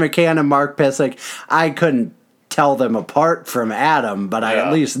 Jared McCann and Mark Pysyk, I couldn't tell them apart from Adam, but I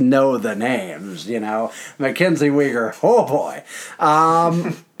at least know the names, Mackenzie Weegar, oh boy.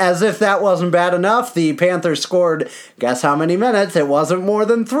 As if that wasn't bad enough, the Panthers scored, guess how many minutes? It wasn't more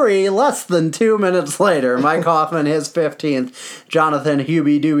than 3, less than 2 minutes later. Mike Hoffman, his 15th. Jonathan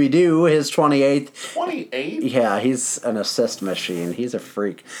Huberdeau, his 28th. 28? Yeah, he's an assist machine. He's a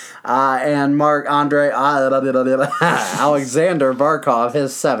freak. And Alexander Barkov,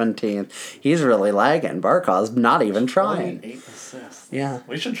 his 17th. He's really lagging. Barkov's not even trying. 8 assists. Yeah.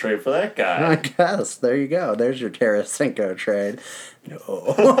 We should trade for that guy. I guess. There you go. There's your Tarasenko trade.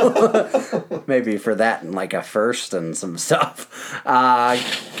 No. Maybe for that and like a first and some stuff.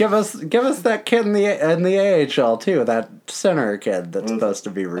 Give us that kid in the AHL too, that center kid that's supposed to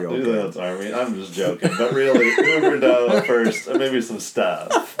be real good. That's Army. I'm just joking. But really, Huberdeau first and maybe some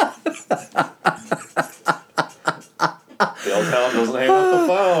stuff. Dale Town doesn't hang up the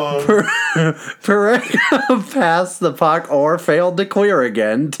phone. Pareka passed the puck or failed to clear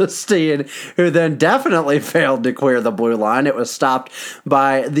again to Steen, who then definitely failed to clear the blue line. It was stopped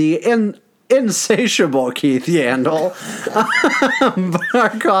by the insatiable Keith Yandel.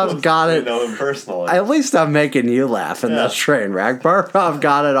 Barkov got it. I know him personally. At least I'm making you laugh in this train wreck. Barkov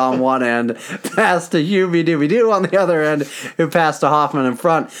got it on one end, passed to Huberdeau on the other end, who passed to Hoffman in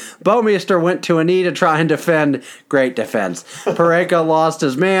front. Bouwmeester went to a knee to try and defend. Great defense. Pareka lost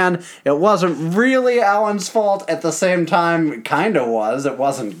his man. It wasn't really Allen's fault. At the same time, it kind of was. It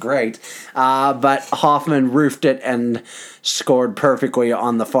wasn't great. But Hoffman roofed it and scored perfectly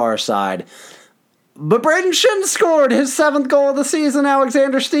on the far side. But Braden Shin scored his 7th goal of the season.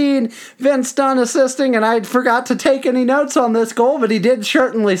 Alexander Steen, Vince Dunn assisting, and I forgot to take any notes on this goal, but he did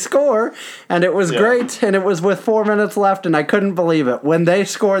certainly score, and it was great, and it was with 4 minutes left, and I couldn't believe it. When they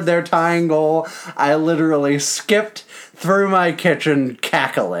scored their tying goal, I literally skipped through my kitchen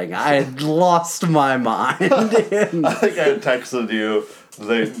cackling. I had lost my mind. I think I texted you.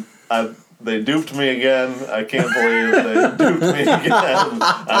 They duped me again. I can't believe they duped me again.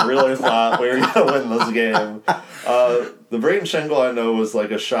 I really thought we were going to win this game. The Braden Shen goal, I know, was like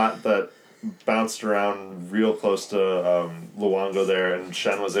a shot that bounced around real close to Luongo there, and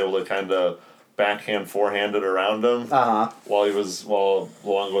Shen was able to kind of backhand, forehand it around him while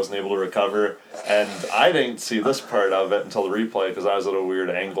Luongo wasn't able to recover. And I didn't see this part of it until the replay because I was at a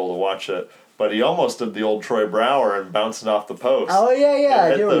weird angle to watch it. But he almost did the old Troy Brower and bounced it off the post. Oh, yeah,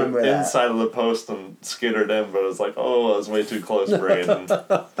 I do remember that. Inside of the post and skittered in, but it was like, oh, it was way too close, Braden.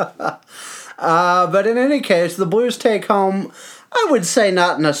 But in any case, the Blues take home, I would say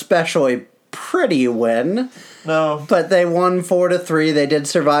not an especially pretty win. No. But they won 4-3. They did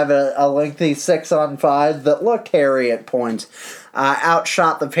survive a lengthy 6-on-5 that looked hairy at points.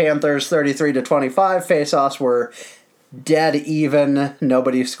 Outshot the Panthers 33-25. Face-offs were dead even.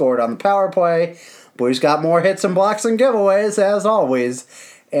 Nobody scored on the power play. Blues got more hits and blocks and giveaways, as always.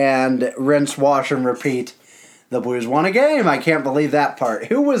 And rinse, wash, and repeat. The Blues won a game. I can't believe that part.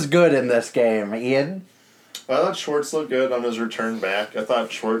 Who was good in this game, Ian? I thought Schwartz looked good on his return back. I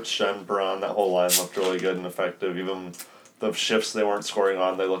thought Schwartz, Shen, Perron, that whole line looked really good and effective. Even the shifts they weren't scoring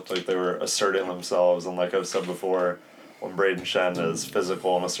on, they looked like they were asserting themselves. And like I've said before, when Braden Shen is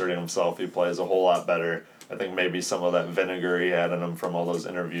physical and asserting himself, he plays a whole lot better. I think maybe some of that vinegar he had in him from all those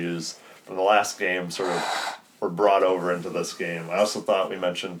interviews from the last game sort of were brought over into this game. I also thought we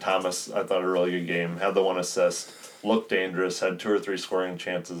mentioned Thomas, I thought a really good game, had the 1 assist, looked dangerous, had 2 or 3 scoring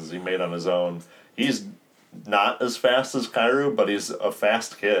chances he made on his own. He's not as fast as Kyrou, but he's a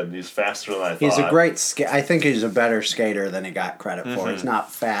fast kid. He's faster than I thought. He's a great I think he's a better skater than he got credit for. He's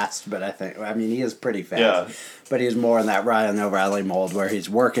not fast, but he is pretty fast. Yeah. But he's more in that Ryan O'Reilly mold where he's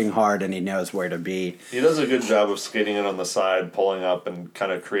working hard and he knows where to be. He does a good job of skating in on the side, pulling up, and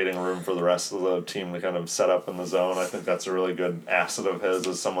kind of creating room for the rest of the team to kind of set up in the zone. I think that's a really good asset of his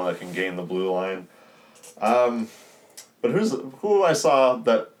as someone that can gain the blue line. But who I saw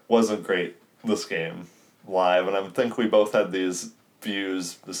that wasn't great this game? live, and I think we both had these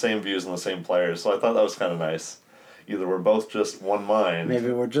views, the same views and the same players, so I thought that was kind of nice. Either we're both just one mind.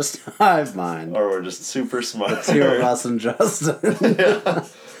 Maybe we're just hive mind. Or we're just super smart. Two of us and Justin.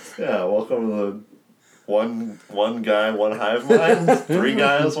 Yeah, welcome to the one guy, one hive mind, 3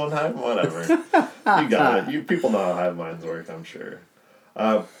 guys, one hive, whatever. You got it. You people know how hive minds work, I'm sure.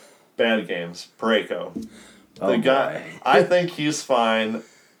 Bad games. Parayko. The guy, I think he's fine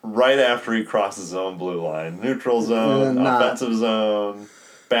right after he crosses his own blue line. Neutral zone, offensive zone,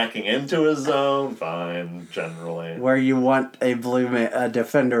 backing into his zone, fine, generally. Where you want a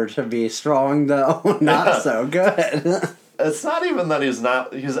defender to be strong, though, not so good. It's not even that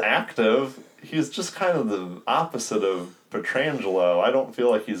he's active. He's just kind of the opposite of Pietrangelo. I don't feel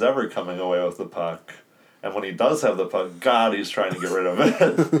like he's ever coming away with the puck. And when he does have the puck, God, he's trying to get rid of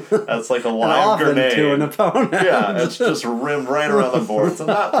it. That's like a live grenade. To an opponent. Yeah, it's just rimmed right around the boards, and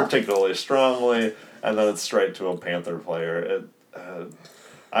not particularly strongly, and then it's straight to a Panther player.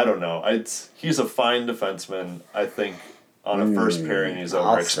 I don't know. He's a fine defenseman. I think on a first pairing he's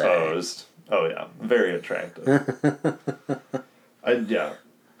overexposed. Oh, yeah. Very attractive.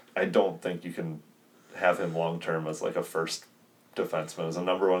 I don't think you can have him long-term as like a first defenseman. As a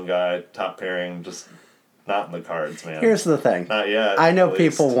number 1 guy, top pairing, just not in the cards, man. Here's the thing. Not yet. I know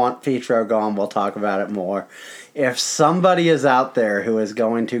people want Petro gone. We'll talk about it more. If somebody is out there who is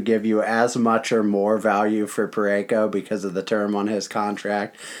going to give you as much or more value for Parayko because of the term on his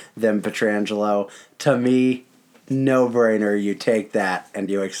contract than Pietrangelo, to me, no-brainer. You take that and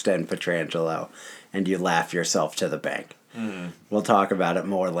you extend Pietrangelo and you laugh yourself to the bank. Mm-hmm. We'll talk about it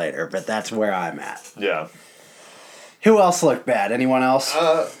more later, but that's where I'm at. Yeah. Who else looked bad? Anyone else?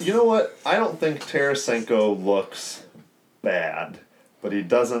 You know what? I don't think Tarasenko looks bad, but he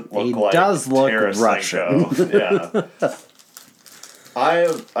doesn't look like Tarasenko. Yeah.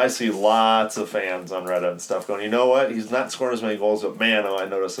 I see lots of fans on Reddit and stuff going, you know what? He's not scoring as many goals, but man, I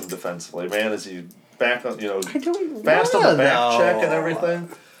notice him defensively. Man, is he back on, fast on the back check and everything?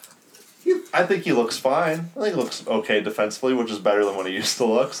 I think he looks fine. I think he looks okay defensively, which is better than what he used to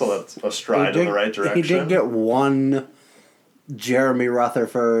look, so that's a stride in the right direction. He did get one Jeremy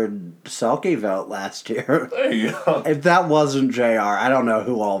Rutherford Selke vote last year. There you go. If that wasn't JR, I don't know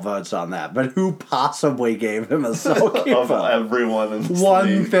who all votes on that, but who possibly gave him a Selke vote? Of everyone in this one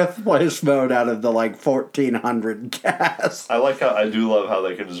league. 5th place vote out of the 1,400 cast. I do love how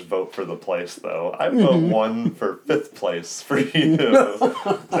they can just vote for the place, though. I vote 1 for 5th place for you.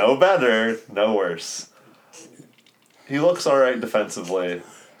 No better, no worse. He looks alright defensively,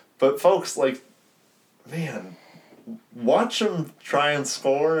 but folks, man, watch him try and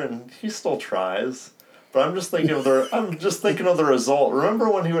score, and he still tries. But I'm just thinking of the result. Remember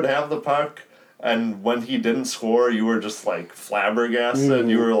when he would have the puck, and when he didn't score, you were just flabbergasted.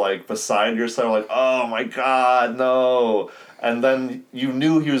 You were beside yourself, oh my God, no. And then you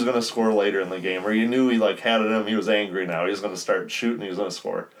knew he was going to score later in the game, or you knew he had it in him. He was angry now. He was going to start shooting. He was going to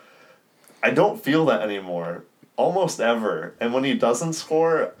score. I don't feel that anymore, almost ever. And when he doesn't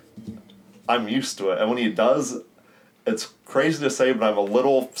score, I'm used to it. And when he does, it's crazy to say, but I'm a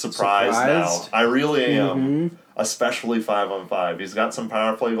little surprised? Now. I really am, especially 5-on-5. He's got some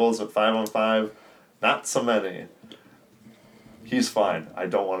power play goals at 5-on-5, not so many. He's fine. I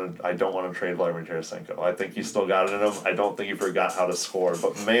don't want to trade Vladimir Tarasenko. I think he's still got it in him. I don't think he forgot how to score.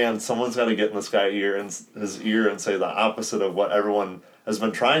 But man, someone's got to get in this guy's ear and say the opposite of what everyone has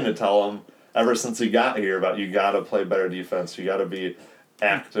been trying to tell him ever since he got here about you got to play better defense. You got to be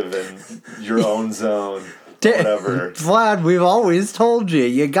active in your own zone. Whatever. Vlad, we've always told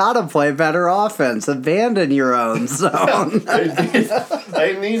you gotta play better offense. Abandon your own zone.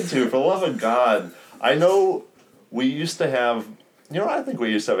 They need to, for the love of God. I know we used to have, I think we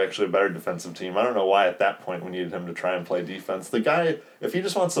used to have actually a better defensive team. I don't know why at that point we needed him to try and play defense. The guy, if he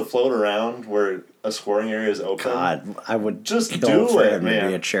just wants to float around where a scoring area is open, God, I would just kill do for it, him man. To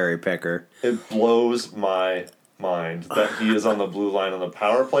be a cherry picker. It blows my mind that he is on the blue line on the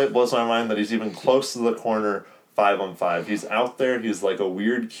power play. It blows my mind that he's even close to the corner 5-on-5. He's out there. He's like a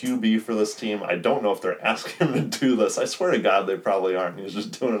weird QB for this team. I don't know if they're asking him to do this. I swear to God they probably aren't. He's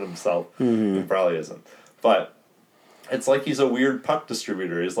just doing it himself. He probably isn't. But it's like he's a weird puck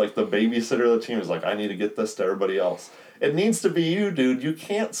distributor. He's like the babysitter of the team. He's like, I need to get this to everybody else. It needs to be you, dude. You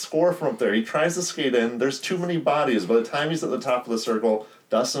can't score from up there. He tries to skate in. There's too many bodies. By the time he's at the top of the circle,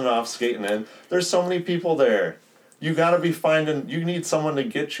 dusting off, skating in, there's so many people there. You got to be finding... You need someone to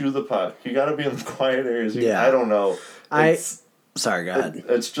get you the puck. You got to be in the quiet areas. I don't know. Sorry, go ahead.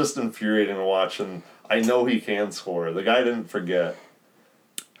 It's just infuriating to watch, and I know he can score. The guy didn't forget.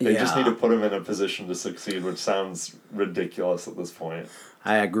 They just need to put him in a position to succeed, which sounds ridiculous at this point.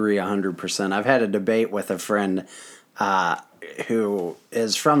 I agree 100%. I've had a debate with a friend who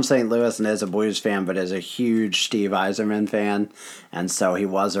is from St. Louis and is a Blues fan, but is a huge Steve Yzerman fan. And so he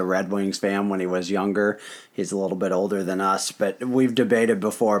was a Red Wings fan when he was younger. He's a little bit older than us, but we've debated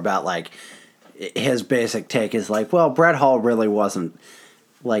before about, like, his basic take is like, well, Brett Hull really wasn't,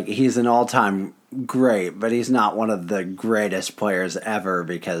 like, he's an all-time great, but he's not one of the greatest players ever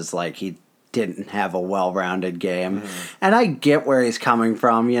because, like, he didn't have a well-rounded game. And I get where he's coming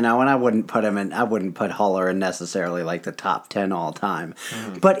from, and I wouldn't put Huller in necessarily like the top 10 all time.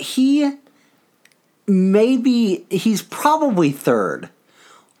 But he's probably third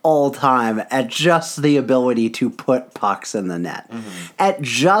all time at just the ability to put pucks in the net. At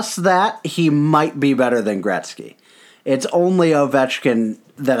just that, he might be better than Gretzky. It's only Ovechkin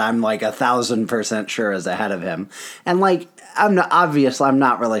that I'm like 1,000% sure is ahead of him. And like, I'm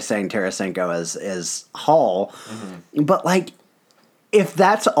not really saying Tarasenko is Hull, but like, if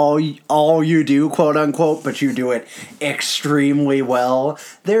that's all you do, quote unquote, but you do it extremely well,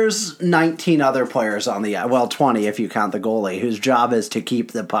 there's 19 other players on 20 if you count the goalie, whose job is to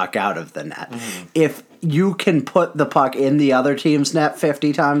keep the puck out of the net. If you can put the puck in the other team's net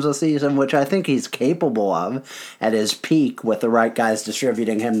 50 times a season, which I think he's capable of at his peak with the right guys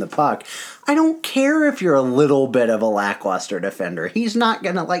distributing him the puck, I don't care if you're a little bit of a lackluster defender. He's not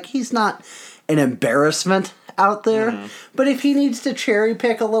an embarrassment out there. But if he needs to cherry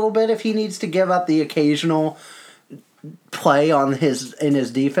pick a little bit, if he needs to give up the occasional play in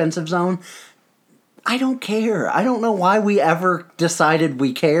his defensive zone, I don't care. I don't know why we ever decided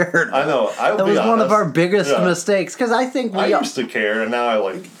we cared. I know. That was one of our biggest mistakes, because I think I used to care, and now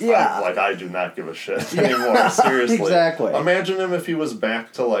I do not give a shit anymore. Seriously, exactly. Imagine him if he was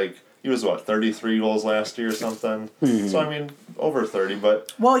back to he was 33 goals last year or something. So I mean, over 30,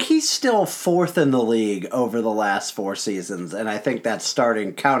 but well, he's still fourth in the league over the last 4 seasons, and I think that's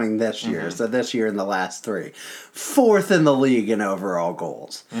counting this year. So this year in the last 3, fourth in the league in overall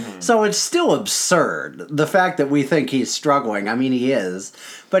goals. So it's still absurd the fact that we think he's struggling. I mean, he is,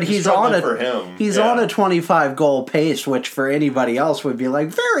 but he's on for him. On a 25 goal pace, which for anybody else would be like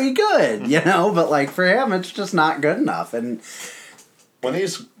very good, But like for him, it's just not good enough. And when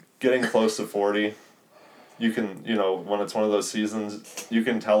he's getting close to 40, you can, when it's one of those seasons, you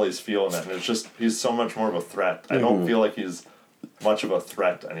can tell he's feeling it. And it's just, he's so much more of a threat. I don't feel like he's much of a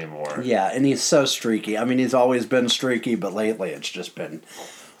threat anymore. Yeah, and he's so streaky. I mean, he's always been streaky, but lately it's just been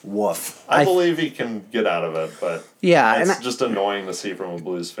woof. I believe he can get out of it, but it's just annoying to see from a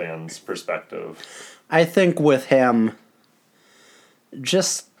Blues fan's perspective. I think with him,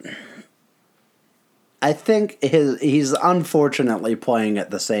 I think he's unfortunately playing at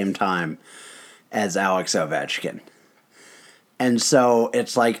the same time as Alex Ovechkin. And so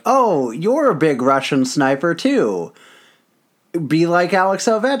it's like, oh, you're a big Russian sniper too. Be like Alex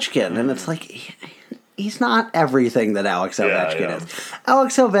Ovechkin. And it's like, he's not everything that Alex Ovechkin is.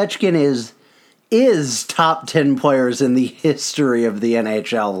 Alex Ovechkin is top 10 players in the history of the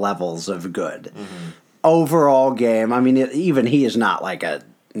NHL levels of good. Overall game, I mean, even he is not like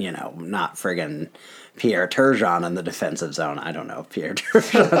not friggin' Pierre Turgeon in the defensive zone. I don't know Pierre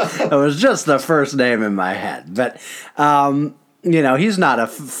Turgeon. It was just the first name in my head. But, he's not a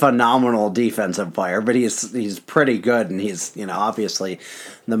phenomenal defensive player, but he's pretty good, and he's, obviously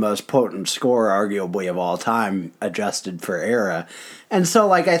the most potent scorer, arguably, of all time, adjusted for era. And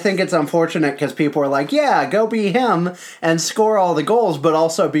so, I think it's unfortunate because people are like, yeah, go be him and score all the goals, but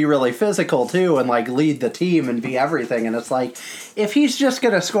also be really physical, too, and, lead the team and be everything. And it's like, if he's just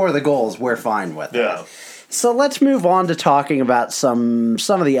going to score the goals, we're fine with it. So let's move on to talking about some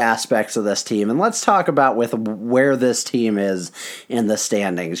of the aspects of this team, and let's talk about where this team is in the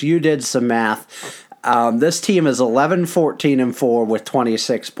standings. You did some math. This team is 11-14-4 with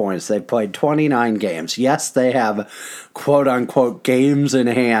 26 points. They've played 29 games. Yes, they have quote-unquote games in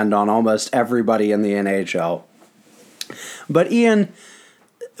hand on almost everybody in the NHL. But Ian,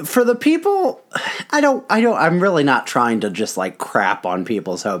 for the people, I'm really not trying to just crap on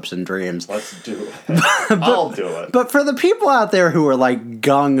people's hopes and dreams. Let's do it. I'll do it. But for the people out there who are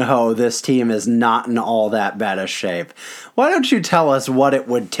gung-ho, this team is not in all that bad a shape, why don't you tell us what it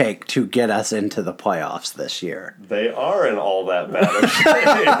would take to get us into the playoffs this year? They are in all that bad of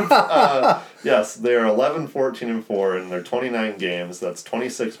shape. Yes, they're 11-14-4 in their 29 games. That's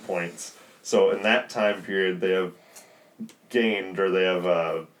 26 points. So in that time period, they have gained, or they have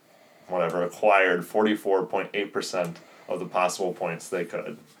acquired 44.8% of the possible points they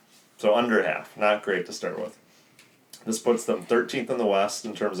could. So under half. Not great to start with. This puts them 13th in the West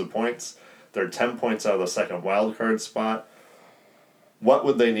in terms of points. They're 10 points out of the second wildcard spot. What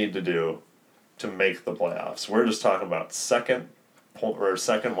would they need to do to make the playoffs? We're just talking about second or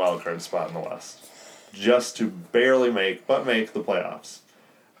second wild card spot in the West, just to barely make the playoffs.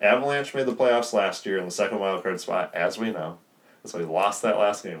 Avalanche made the playoffs last year in the second wild card spot, as we know. So we lost that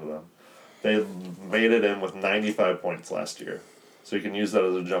last game to them. They made it in with 95 points last year. So you can use that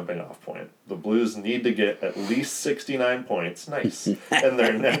as a jumping off point. The Blues need to get at least 69 points, nice, in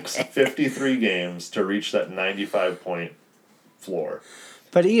their next 53 games to reach that 95-point floor.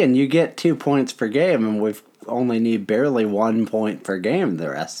 But Ian, you get 2 points per game, and we only need barely 1 point per game the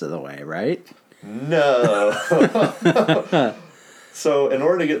rest of the way, right? No. So in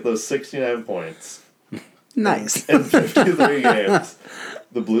order to get those 69 points, nice, in 53 games,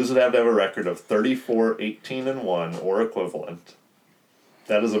 the Blues would have to have a record of 34-18-1 or equivalent.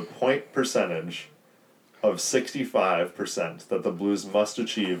 That is a point percentage of 65% that the Blues must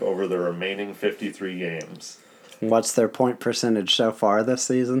achieve over the remaining 53 games. What's their point percentage so far this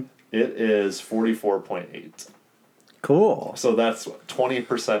season? It is 44.8. Cool. So that's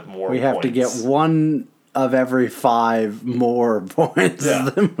 20% more We have points. to get 1 of every 5 more points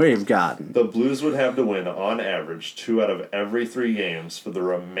than we've gotten. The Blues would have to win, on average, 2 out of every 3 games for the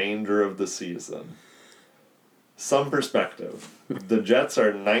remainder of the season. Some perspective. The Jets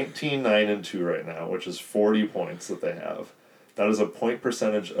are 19-9-2 right now, which is 40 points that they have. That is a point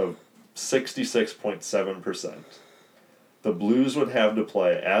percentage of 66.7%. The Blues would have to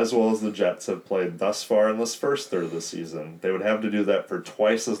play as well as the Jets have played thus far in this first third of the season. They would have to do that for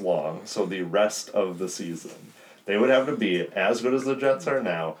twice as long, so the rest of the season. They would have to be as good as the Jets are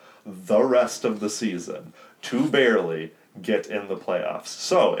now the rest of the season to barely get in the playoffs.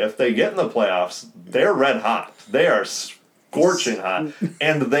 So if they get in the playoffs, they're red hot. They are scorching hot,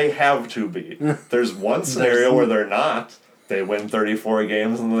 and they have to be. There's one scenario where they're not. They win 34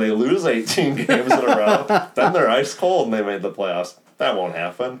 games and they lose 18 games in a row. Then they're ice cold and they made the playoffs. That won't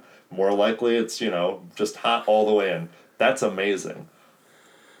happen. More likely it's, just hot all the way in. That's amazing.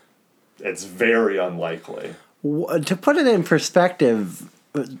 It's very unlikely. To put it in perspective,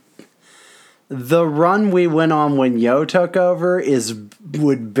 the run we went on when Yo took over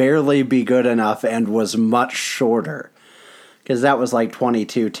would barely be good enough and was much shorter. Because that was like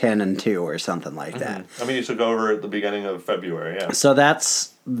 22-10-2 or something like that. I mean, you took over at the beginning of February, yeah. So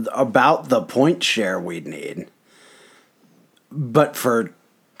that's about the point share we'd need. But for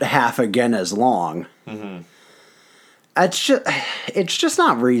half again as long. Mm-hmm. It's just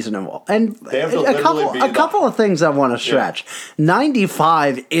not reasonable. And a couple of things I want to stretch. Yeah.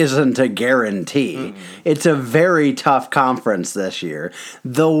 95 isn't a guarantee. Mm-hmm. It's a very tough conference this year.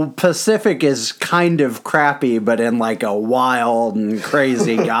 The Pacific is kind of crappy, but in like a wild and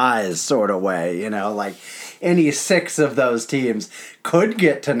crazy guys sort of way. Like any 6 of those teams could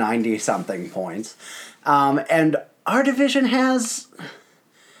get to 90-something points. And our division has...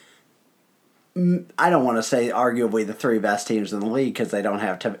 I don't want to say arguably the 3 best teams in the league because they don't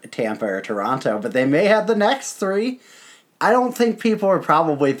have Tampa or Toronto, but they may have the next 3. I don't think people are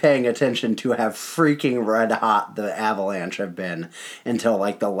probably paying attention to how freaking red hot the Avalanche have been until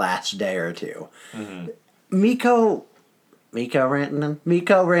like the last day or 2. Mm-hmm. Mikko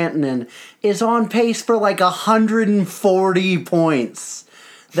Rantanen is on pace for like 140 points.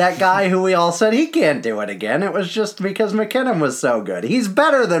 That guy who we all said he can't do it again. It was just because McKinnon was so good. He's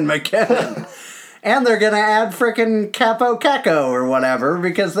better than McKinnon. And they're going to add frickin' Capo Keko or whatever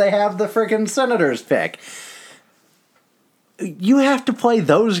because they have the frickin' Senators pick. You have to play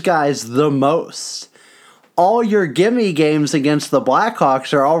those guys the most. All your gimme games against the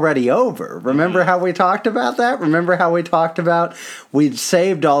Blackhawks are already over. Remember how we talked about that? Remember how we talked about we'd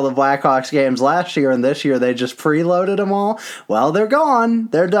saved all the Blackhawks games last year and this year they just preloaded them all? Well, they're gone.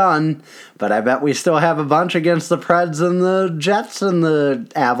 They're done. But I bet we still have a bunch against the Preds and the Jets and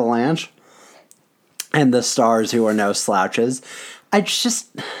the Avalanche and the Stars, who are no slouches. It's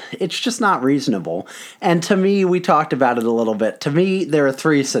just not reasonable. And to me, we talked about it a little bit. To me, there are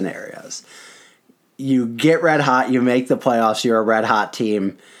 3 scenarios. You get red hot, you make the playoffs, you're a red hot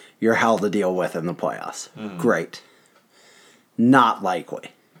team, you're hell to deal with in the playoffs. Mm-hmm. Great. Not likely.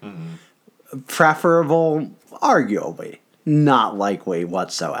 Mm-hmm. Preferable, arguably. Not likely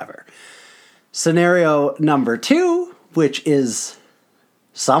whatsoever. Scenario number 2, which is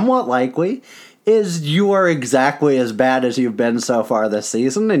somewhat likely, is you are exactly as bad as you've been so far this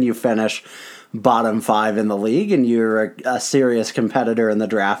season and you finish bottom 5 in the league, and you're a serious competitor in the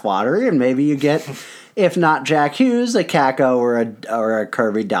draft lottery, and maybe you get, if not Jack Hughes, a Kako or a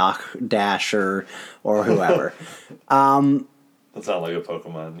Kirby Dash or whoever. That sounds like a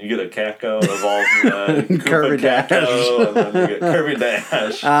Pokemon. You get a Kako evolved in Kirby Dash, and then you get Kirby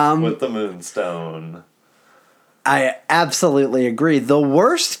Dash with the Moonstone. I absolutely agree. The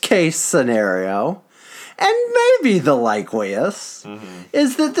worst case scenario, and maybe the likeliest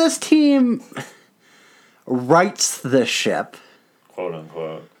is that this team rights the ship, quote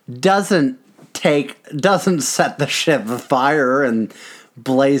unquote, doesn't set the ship afire and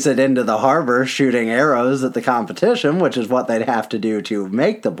blaze it into the harbor shooting arrows at the competition, which is what they'd have to do to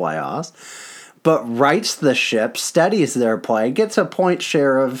make the playoffs, but rights the ship, steadies their play, gets a point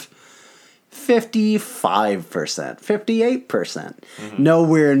share of 55%, 58%.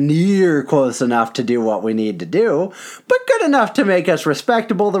 Nowhere near close enough to do what we need to do, but good enough to make us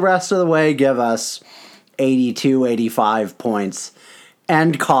respectable the rest of the way, give us 82, 85 points,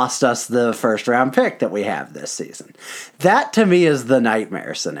 and cost us the first round pick that we have this season. That, to me, is the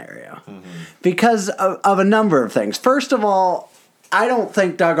nightmare scenario. Because of a number of things. First of all, I don't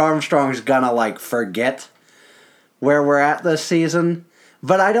think Doug Armstrong's gonna, forget where we're at this season.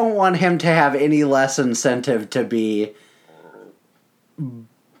 But I don't want him to have any less incentive to be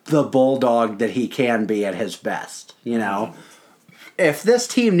the bulldog that he can be at his best, you know? If this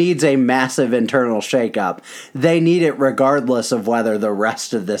team needs a massive internal shakeup, they need it regardless of whether the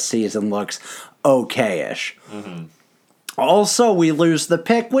rest of this season looks okay-ish. Also, we lose the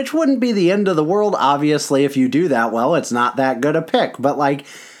pick, which wouldn't be the end of the world. Obviously, if you do that well, it's not that good a pick. But,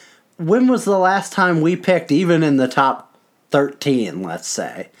 when was the last time we picked even in the top 13, let's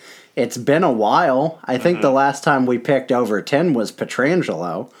say? It's been a while. I think the last time we picked over 10 was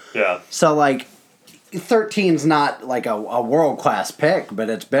Pietrangelo. Yeah. So, 13's not a world-class pick, but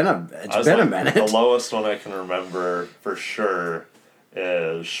it's been a minute. The lowest one I can remember for sure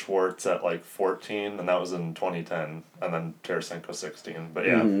is Schwartz at 14, and that was in 2010, and then Tarasenko 16. But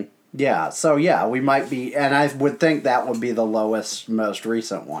yeah. Yeah, so yeah, we might be, and I would think that would be the lowest, most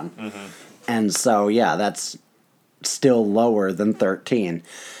recent one. And so, yeah, that's still lower than 13.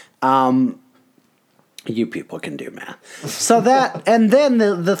 You people can do math. So that, and then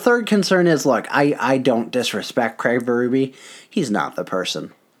the third concern is, look, I don't disrespect Craig Berube. He's not the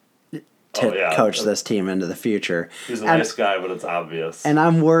person to coach this team into the future. He's a nice guy, but it's obvious. And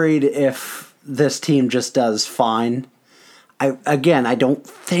I'm worried if this team just does fine. I don't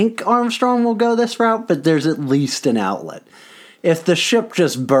think Armstrong will go this route, but there's at least an outlet. If the ship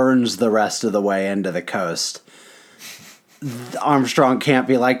just burns the rest of the way into the coast, Armstrong can't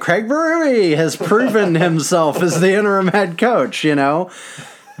be like, Craig Berube has proven himself as the interim head coach, you know?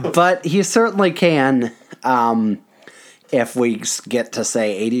 But he certainly can if we get to,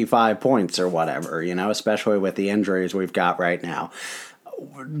 say, 85 points or whatever, you know, especially with the injuries we've got right now.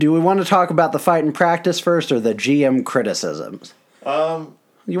 Do we want to talk about the fight in practice first or the GM criticisms?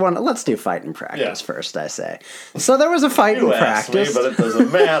 Let's do fight in practice first, I say. So there was a fight in practice. Me, but it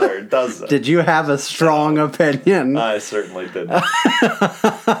doesn't matter, does it? Did you have a strong opinion? I certainly did.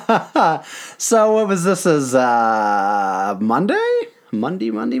 So what was this as Monday? Monday,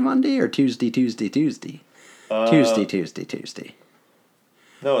 or Tuesday? Tuesday.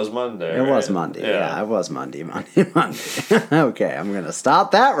 No, it was Monday. It was Monday. Yeah, it was Monday. Okay, I'm going to stop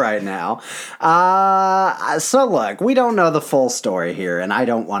that right now. So look, we don't know the full story here, and I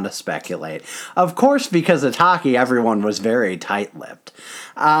don't want to speculate. Of course, because it's hockey, everyone was very tight-lipped.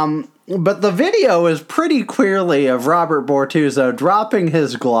 But the video is pretty clearly of Robert Bortuzzo dropping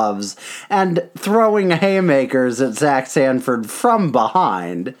his gloves and throwing haymakers at Zach Sanford from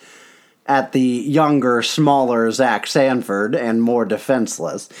behind, at the younger, smaller Zach Sanford and more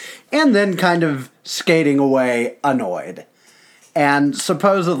defenseless, and then kind of skating away annoyed. And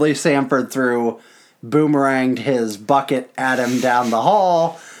supposedly Sanford boomeranged his bucket at him down the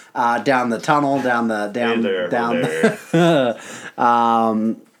hall, down the tunnel, down the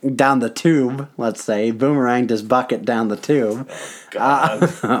tube, let's say. Boomeranged his bucket down the tube.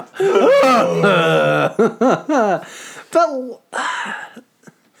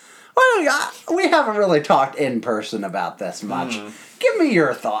 But we haven't really talked in person about this much. Give me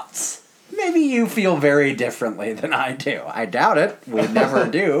your thoughts. Maybe you feel very differently than I do. I doubt it. We never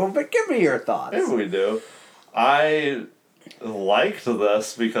do, but give me your thoughts. Maybe we do. I liked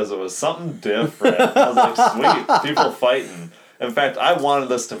this because it was something different. I was like, sweet, people fighting. In fact, I wanted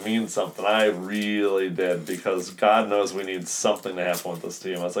this to mean something. I really did, because God knows we need something to happen with this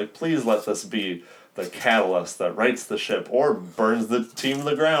team. I was like, please let this be the catalyst that rights the ship or burns the team to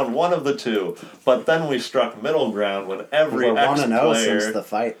the ground, one of the two. But then we struck middle ground when every ex-player... We're 1-0 since the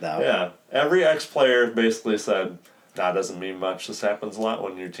fight, though. Yeah. Every ex-player basically said, nah, doesn't mean much. This happens a lot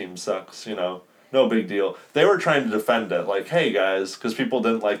when your team sucks, you know. No big deal. They were trying to defend it, like, hey, guys, because people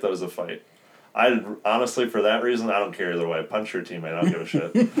didn't like that was a fight. Honestly, for that reason, I don't care either way. Punch your teammate, I don't give a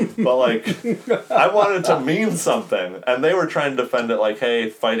shit. But, I wanted it to mean something. And they were trying to defend it like, hey,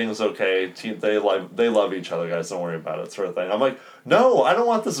 fighting's okay. They love each other, guys. Don't worry about it, sort of thing. I'm like, no, I don't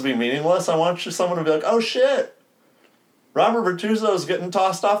want this to be meaningless. I want someone to be like, oh, shit. Robert Bertuzzo's getting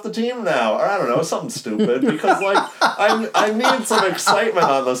tossed off the team now, or I don't know, something stupid, because, like, I need some excitement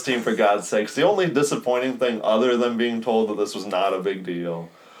on this team, for God's sakes. The only disappointing thing, other than being told that this was not a big deal,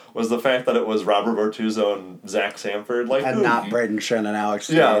 was the fact that it was Robert Bertuzzo and Zach Sanford. Like, and not Braden Shen and Alex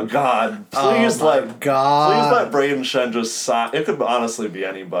Yeah, Steve. God. Please, please let Braden Shen just sock. It could honestly be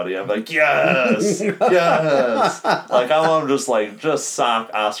anybody. I'm like, yes! Yes! Like, I want him just sock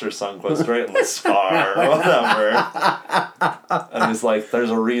Oscar Sundqvist right in the scar or whatever. And he's like, there's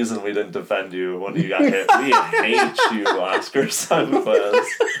a reason we didn't defend you when you got hit. We hate you, Oscar Sundqvist.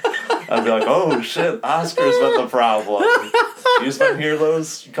 I'd be like, oh shit, Oscar's been the problem. He's been here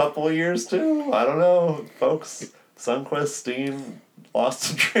those couple of years too. I don't know, folks. Sundqvist, Steen,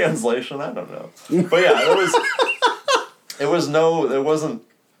 lost in translation. I don't know, but yeah, it wasn't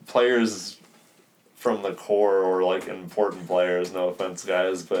players from the core or like important players. No offense,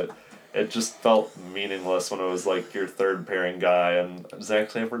 guys, but it just felt meaningless when it was like your third pairing guy, and Zach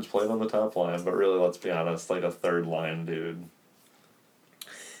Sanford's played on the top line, but really, let's be honest, like a third line dude.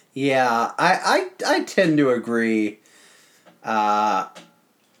 Yeah, I tend to agree. I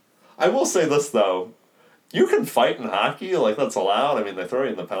will say this, though. You can fight in hockey, like, that's allowed. I mean, they throw you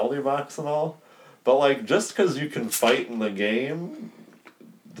in the penalty box and all. But, like, just because you can fight in the game,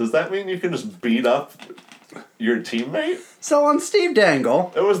 does that mean you can just beat up your teammate? So on Steve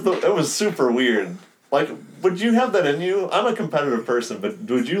Dangle... It was super weird. Like, would you have that in you? I'm a competitive person, but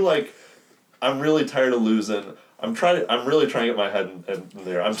would you, like, I'm really tired of losing. I'm really trying to get my head in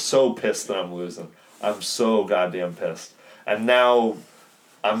there. I'm so pissed that I'm losing. I'm so goddamn pissed. And now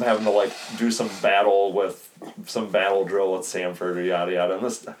I'm having to, like, do some battle drill with Sanford or yada yada.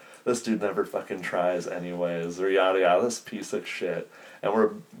 And this dude never fucking tries anyways, or yada yada. This piece of shit. And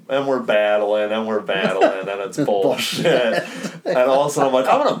we're battling and it's bullshit. And all of a sudden I'm like,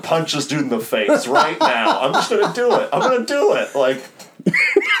 I'm gonna punch this dude in the face right now. I'm just gonna do it. Like,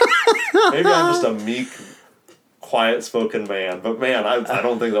 maybe I'm just a meek, quiet-spoken man, but man, I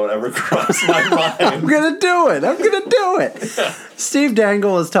don't think that would ever cross my mind. I'm gonna do it. Yeah. Steve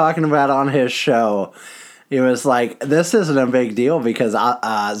Dangle was talking about on his show. He was like, "This isn't a big deal because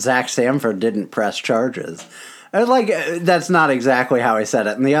Zach Sanford didn't press charges." And like, that's not exactly how he said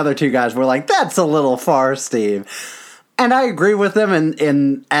it. And the other two guys were like, "That's a little far, Steve." And I agree with them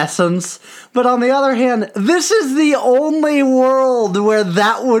in essence. But on the other hand, this is the only world where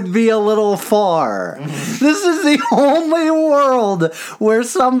that would be a little far. This is the only world where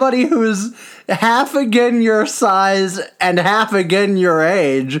somebody who's half again your size and half again your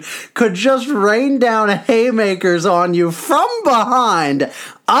age could just rain down haymakers on you from behind,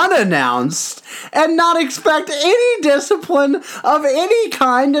 unannounced, and not expect any discipline of any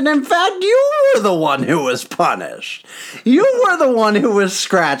kind. And in fact, you were the one who was punished. You were the one who was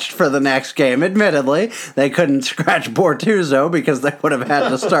scratched for the next game. Admittedly, they couldn't scratch Bortuzzo because they would have had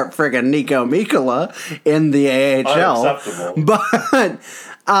to start friggin' Nico Mikkola in the AHL. Unacceptable. But,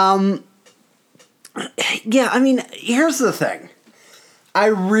 yeah, I mean, here's the thing. I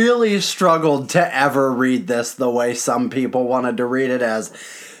really struggled to ever read this the way some people wanted to read it as,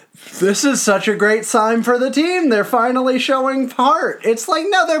 this is such a great sign for the team. They're finally showing heart. It's like,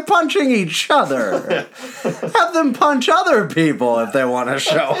 no, they're punching each other. Have them punch other people if they want to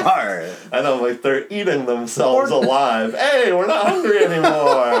show heart. I know, like, they're eating themselves alive. Hey, we're not hungry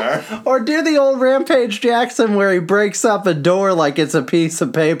anymore. Or do the old Rampage Jackson where he breaks up a door like it's a piece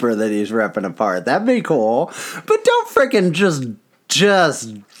of paper that he's ripping apart. That'd be cool. But don't frickin'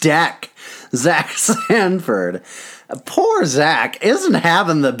 just deck Zach Sanford. Poor Zach isn't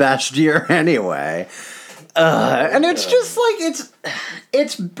having the best year anyway. And it's just like,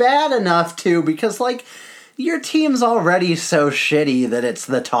 it's bad enough too, because like, your team's already so shitty that it's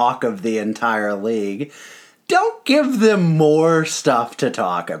the talk of the entire league. Don't give them more stuff to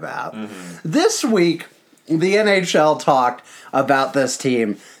talk about. Mm-hmm. This week, the NHL talked about this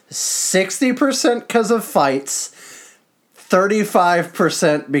team 60% because of fights,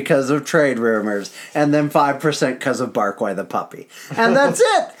 35% because of trade rumors, and then 5% because of Barkway the puppy. And that's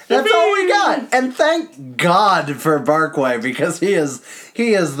it. That's all we got. And thank God for Barkway, because he is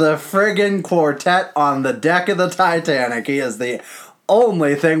the friggin' quartet on the deck of the Titanic. He is the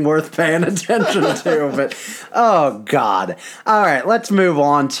only thing worth paying attention to. But, oh, God. All right, let's move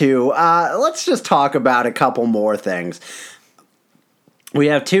on to, let's just talk about a couple more things. We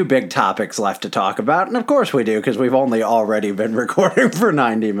have two big topics left to talk about, and of course we do, because we've only already been recording for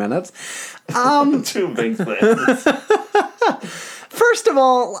 90 minutes. Two big things. First of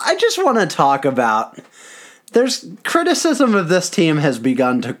all, I just want to talk about, there's criticism of this team has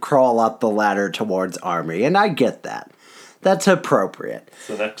begun to crawl up the ladder towards Army, and I get that. That's appropriate. It's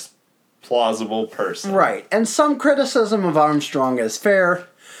the next plausible person. Right. And some criticism of Armstrong is fair.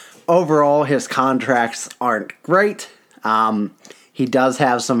 Overall, his contracts aren't great. He does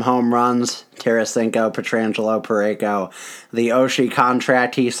have some home runs. Tarasenko, Pietrangelo, Parayko. The Oshie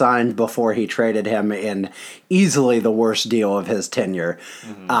contract he signed before he traded him in easily the worst deal of his tenure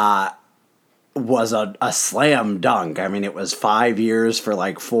was a slam dunk. I mean, it was 5 years for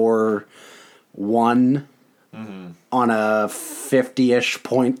like 4-1 on a 50-ish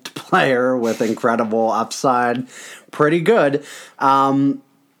point player with incredible upside. Pretty good.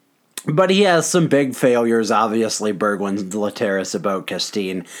 But he has some big failures, obviously. Bergwijn, Lehtera, Sabot,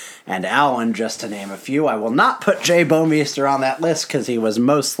 Castine, and Allen, just to name a few. I will not put Jay Bouwmeester on that list because he was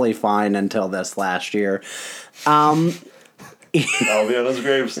mostly fine until this last year. That'll be on his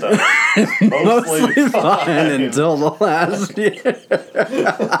gravestone. Mostly fine until the last year.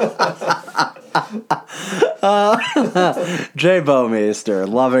 Jay Bouwmeester,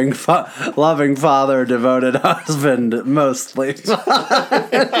 loving father, devoted husband, mostly fine.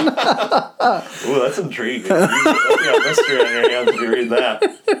 Ooh, that's intriguing. You got mystery on your hands if you read that.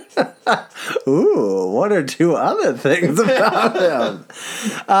 Ooh, one or two other things about him.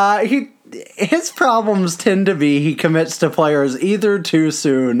 His problems tend to be he commits to players either too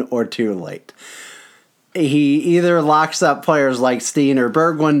soon or too late. He either locks up players like Steen or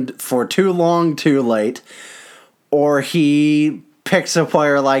Bergwijn for too long, too late, or he picks a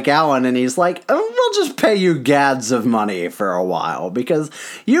player like Allen and he's like, oh, we'll just pay you gads of money for a while because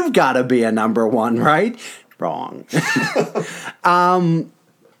you've got to be a number one, right? Wrong.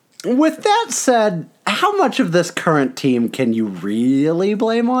 With that said, how much of this current team can you really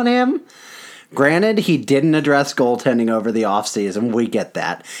blame on him? Granted, he didn't address goaltending over the offseason. We get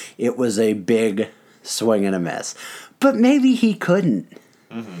that. It was a big swing and a miss. But maybe he couldn't.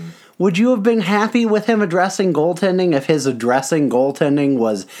 Mm-hmm. Would you have been happy with him addressing goaltending if his addressing goaltending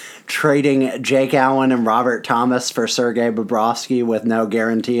was trading Jake Allen and Robert Thomas for Sergei Bobrovsky with no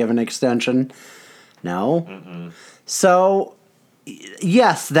guarantee of an extension? No? Mm-mm. So,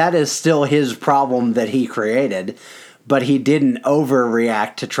 yes, that is still his problem that he created, but he didn't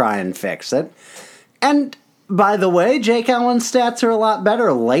overreact to try and fix it. And, by the way, Jake Allen's stats are a lot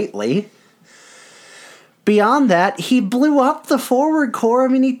better lately. Beyond that, he blew up the forward core. I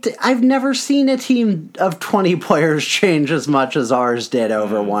mean, I've never seen a team of 20 players change as much as ours did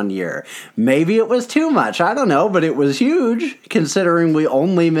over 1 year. Maybe it was too much. I don't know, but it was huge, considering we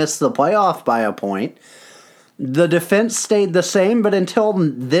only missed the playoff by a point. The defense stayed the same, but until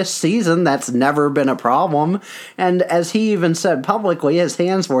this season, that's never been a problem. And as he even said publicly, his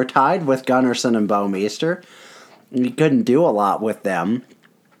hands were tied with Gunnarsson and Bouwmeester. He couldn't do a lot with them.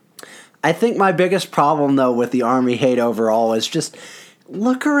 I think my biggest problem, though, with the Army hate overall is just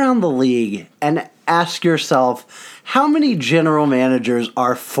look around the league and ask yourself how many general managers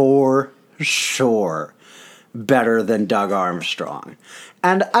are for sure better than Doug Armstrong.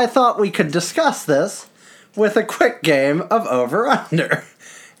 And I thought we could discuss this with a quick game of over-under.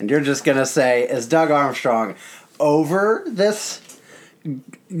 And you're just going to say, is Doug Armstrong over this,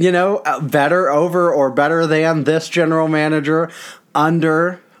 better over or better than this general manager,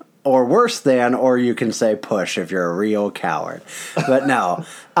 under or worse than, or you can say push if you're a real coward. But no.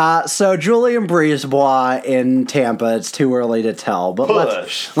 So Julian Brisebois in Tampa, it's too early to tell. But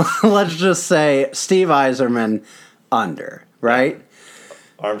let's just say Steve Yzerman under, right?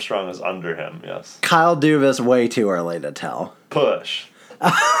 Armstrong is under him, yes. Kyle Dubas, way too early to tell. Push.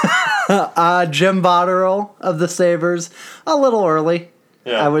 Jim Botterill of the Sabres, a little early,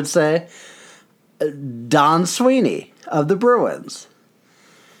 I would say. Don Sweeney of the Bruins.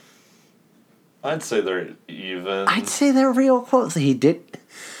 I'd say they're even. I'd say they're real close.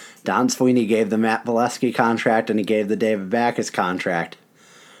 Don Sweeney gave the Matt Valesky contract and he gave the David Backes contract.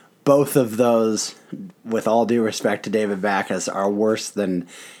 Both of those, with all due respect to David Backes, are worse than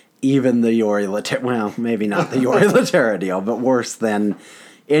even the Jori Lehtera. Well, maybe not the Jori Lehtera deal, but worse than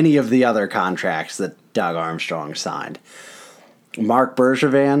any of the other contracts that Doug Armstrong signed. Mark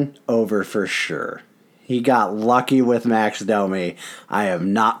Bergevin, over for sure. He got lucky with Max Domi. I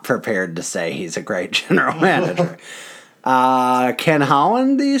am not prepared to say he's a great general manager. Ken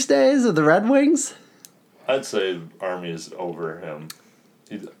Holland these days of the Red Wings? I'd say Army is over him.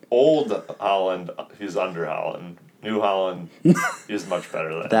 He's old Holland, he's under Holland. New Holland, he's much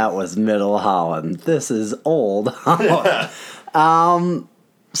better than that was middle Holland. This is old Holland.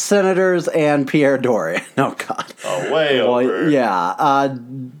 Senators and Pierre Dorian. Oh, God. Oh, way over. Yeah.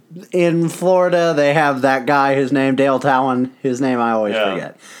 In Florida, they have that guy whose name, Dale Talon, whose name I always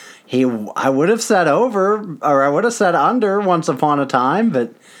forget. I would have said over, or I would have said under once upon a time,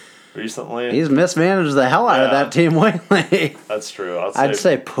 but recently. He's mismanaged the hell out of that team lately. That's true. I'd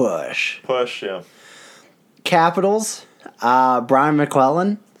say push. Push, yeah. Capitals, Brian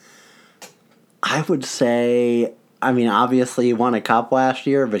McClellan. I would say, I mean, obviously he won a cup last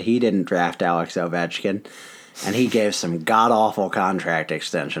year, but he didn't draft Alex Ovechkin. And he gave some god-awful contract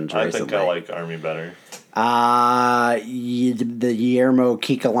extensions recently. I think I like Army better. The Guillermo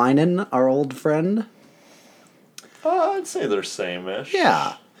Kekalainen, our old friend. I'd say they're same-ish.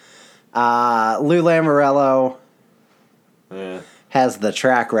 Yeah. Lou Lamoriello has the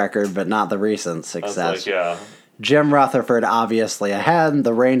track record, but not the recent success. Jim Rutherford, obviously ahead.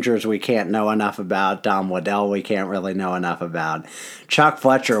 The Rangers we can't know enough about. Dom Waddell we can't really know enough about. Chuck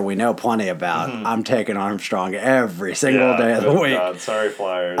Fletcher we know plenty about. I'm taking Armstrong every single day of the week. God. Sorry,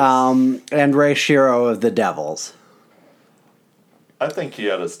 Flyers. And Ray Shero of the Devils. I think he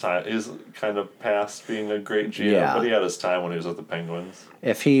had his time. He's kind of past being a great GM, but he had his time when he was with the Penguins.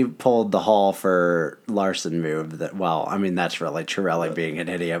 If he pulled the Hall for Larson move, that's really Chiarelli being an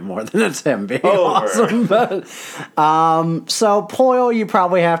idiot more than it's him being awesome. But, so Poile, you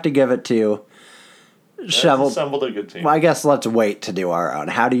probably have to give it to. Assembled a good team. Well, I guess let's wait to do our own.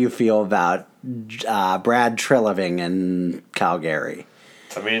 How do you feel about Brad Treliving in Calgary?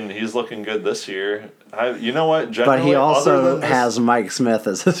 I mean, he's looking good this year. You know what? But he also has Mike Smith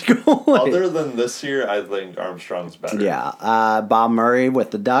as his goalie. Other than this year, I think Armstrong's better. Yeah. Bob Murray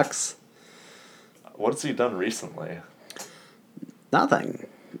with the Ducks. What's he done recently? Nothing.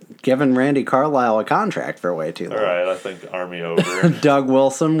 Given Randy Carlyle a contract for way too long. All right, I think Army over. Doug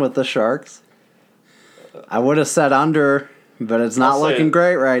Wilson with the Sharks. I would have said under, but it's not looking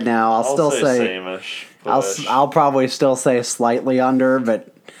great right now. I'll still say same-ish. I'll probably still say slightly under,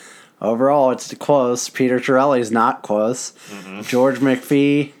 but overall, it's close. Peter Chiarelli's not close. George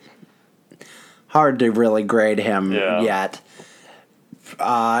McPhee, hard to really grade him yet.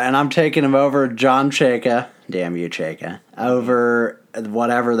 And I'm taking him over John Chayka, damn you Chayka, over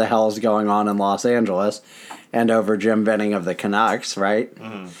whatever the hell is going on in Los Angeles, and over Jim Benning of the Canucks, right?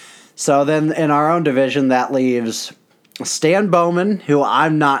 So then in our own division, that leaves Stan Bowman, who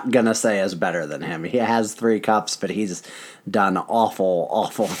I'm not going to say is better than him. He has 3 cups, but he's done awful,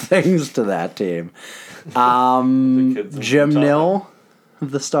 awful things to that team. Jim Nill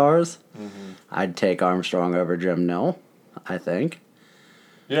of the Stars. I'd take Armstrong over Jim Nill, I think.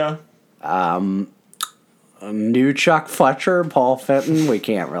 Yeah. New Chuck Fletcher, Paul Fenton, we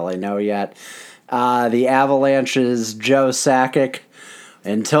can't really know yet. The Avalanche's Joe Sakic.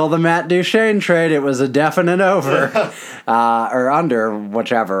 Until the Matt Duchene trade, it was a definite over. Or under,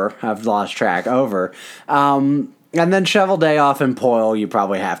 whichever. I've lost track. Over. And then Cheveldayoff and Poile, you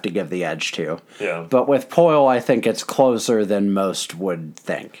probably have to give the edge to. Yeah. But with Poile, I think it's closer than most would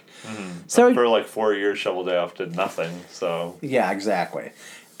think. So for like 4 years, Cheveldayoff did nothing. So yeah, exactly.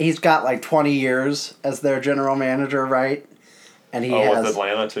 He's got like 20 years as their general manager, right? And he has with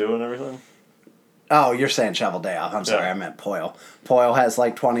Atlanta too and everything. Oh, you're saying Cheveldayoff. I'm sorry, I meant Poile. Poile has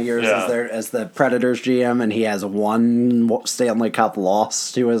like 20 years as the Predators GM, and he has 1 Stanley Cup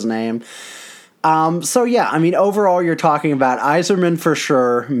loss to his name. So yeah, I mean, overall, you're talking about Yzerman for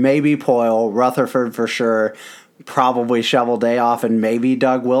sure, maybe Poile, Rutherford for sure, probably Cheveldayoff, and maybe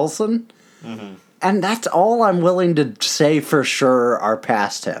Doug Wilson. And that's all I'm willing to say for sure are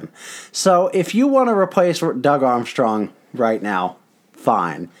past him. So if you want to replace Doug Armstrong right now,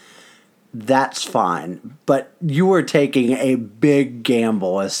 fine. That's fine. But you are taking a big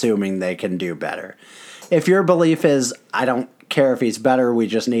gamble assuming they can do better. If your belief is, I don't care if he's better, we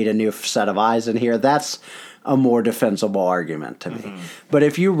just need a new set of eyes in here, that's a more defensible argument to me. But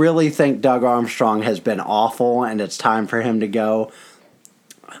if you really think Doug Armstrong has been awful and it's time for him to go,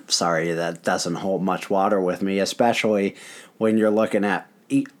 I'm sorry, that doesn't hold much water with me, especially when you're looking at,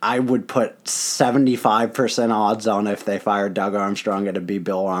 I would put 75% odds on if they fired Doug Armstrong, it'd be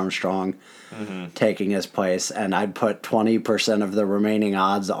Bill Armstrong taking his place, and I'd put 20% of the remaining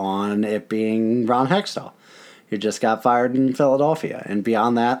odds on it being Ron Hextall, who just got fired in Philadelphia. And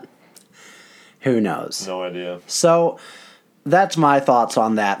beyond that, who knows? No idea. So that's my thoughts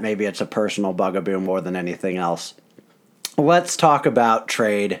on that. Maybe it's a personal bugaboo more than anything else. Let's talk about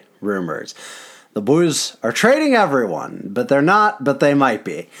trade rumors. The Blues are trading everyone, but they're not, but they might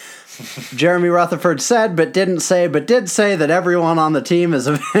be. Jeremy Rutherford said, but didn't say, but did say that everyone on the team is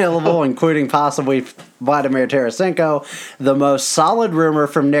available, including possibly Vladimir Tarasenko. The most solid rumor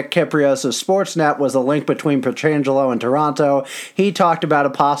from Nick Kyprios of Sportsnet was a link between Pietrangelo and Toronto. He talked about a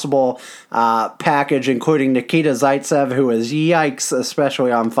possible package including Nikita Zaitsev, who is yikes,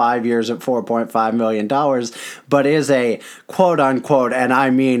 especially on 5 years at $4.5 million, but is a quote-unquote, and I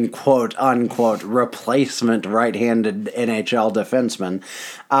mean quote-unquote, replacement right-handed NHL defenseman.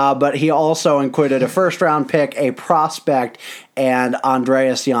 But he also included a first-round pick, a prospect, and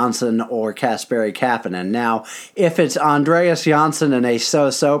Andreas Janssen or Kasperi Kapanen. Now, if it's Andreas Janssen and a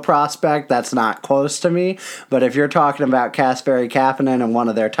so-so prospect, that's not close to me. But if you're talking about Kasperi Kapanen and one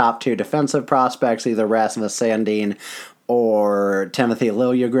of their top two defensive prospects, either Rasmus Sandin or Timothy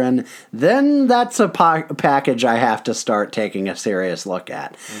Liljegren, then that's a package I have to start taking a serious look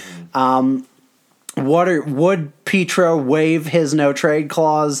at. Would Petro waive his no-trade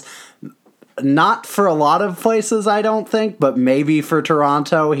clause? Not for a lot of places, I don't think, but maybe for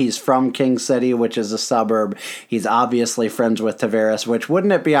Toronto. He's from King City, which is a suburb. He's obviously friends with Tavares, which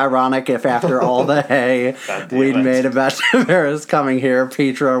wouldn't it be ironic if after all the hay we'd made about Tavares coming here,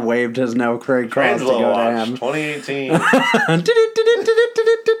 Petro waived his no-trade clause to go to him. 2018.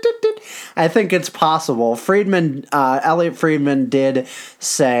 I think it's possible. Elliot Friedman did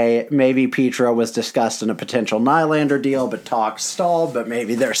say maybe Petro was discussed in a potential Nylander deal, but talks stalled, but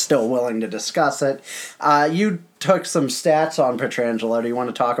maybe they're still willing to discuss it. You took some stats on Pietrangelo. Do you want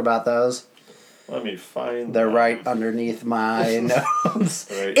to talk about those? Let me find They're them. right underneath my notes.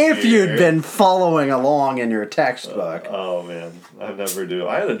 Right if here. you'd been following along in your textbook. Oh, man. I never do.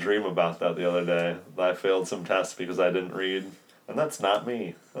 I had a dream about that the other day. I failed some tests because I didn't read. And that's not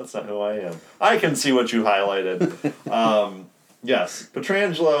me. That's not who I am. I can see what you highlighted. Yes,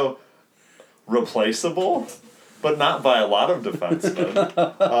 Pietrangelo, replaceable, but not by a lot of defensemen.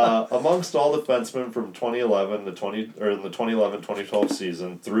 Amongst all defensemen from 2011 to the 2011-2012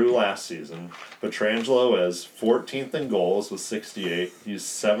 season through last season, Pietrangelo is 14th in goals with 68. He's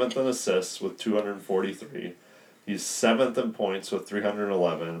 7th in assists with 243. He's 7th in points with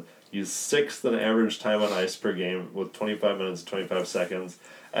 311. He's 6th in average time on ice per game with 25 minutes and 25 seconds.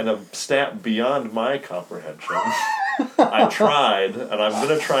 And a stat beyond my comprehension. I tried, and I'm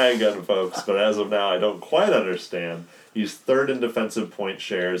going to try again, folks, but as of now, I don't quite understand. He's 3rd in defensive point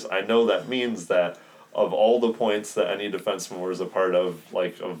shares. I know that means that of all the points that any defenseman was a part of,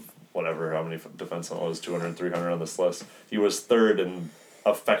 of whatever, how many defensemen was, 200, 300 on this list, he was 3rd in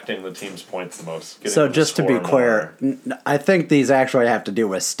affecting the team's points the most. So just to be clear, I think these actually have to do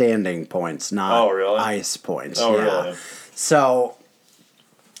with standing points, not ice points. Oh, really? So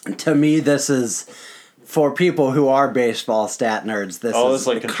to me, this is, for people who are baseball stat nerds, this is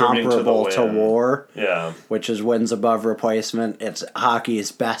like comparable to WAR, yeah, which is wins above replacement. It's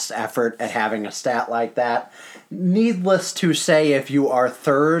hockey's best effort at having a stat like that. Needless to say, if you are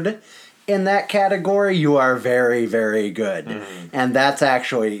 3rd in that category, you are very, very good. Mm-hmm. And that's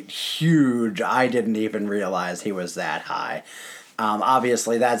actually huge. I didn't even realize he was that high.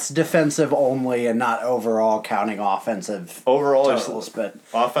 Obviously, that's defensive only and not overall, counting offensive totals. But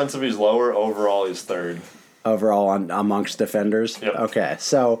offensive, he's lower. Overall, he's 3rd. Overall amongst defenders? Yep. Okay,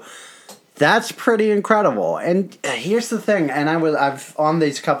 so that's pretty incredible. And here's the thing, and I've on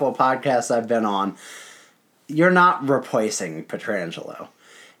these couple of podcasts I've been on, you're not replacing Pietrangelo.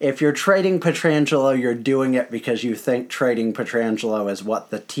 If you're trading Pietrangelo, you're doing it because you think trading Pietrangelo is what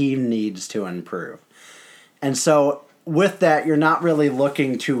the team needs to improve. And so with that, you're not really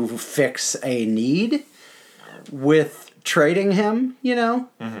looking to fix a need with trading him,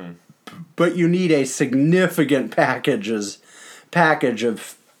 Mm-hmm. But you need a significant package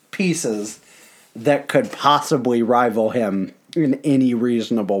of pieces that could possibly rival him in any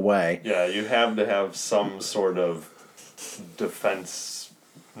reasonable way. Yeah, you have to have some sort of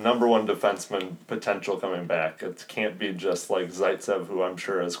number one defenseman potential coming back. It can't be just like Zaitsev, who I'm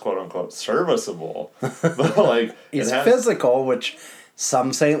sure is quote-unquote serviceable. But he's physical, which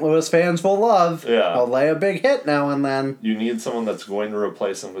some St. Louis fans will love. Yeah. He'll lay a big hit now and then. You need someone that's going to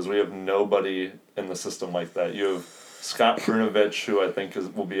replace him because we have nobody in the system like that. You have Scott Krunovich, who I think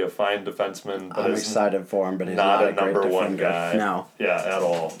will be a fine defenseman. But I'm excited for him, but he's not a number one guy. No. Yeah, at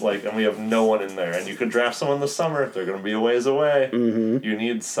all. And we have no one in there. And you could draft someone this summer. They're going to be a ways away. Mm-hmm. You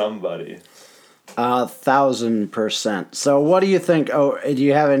need somebody. 1,000%. So what do you think? Do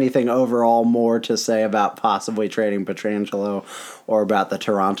you have anything overall more to say about possibly trading Pietrangelo or about the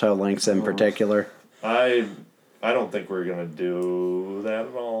Toronto Lynx in particular? I don't think we're going to do that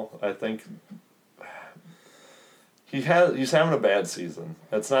at all. I think he's having a bad season.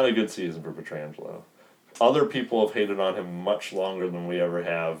 It's not a good season for Pietrangelo. Other people have hated on him much longer than we ever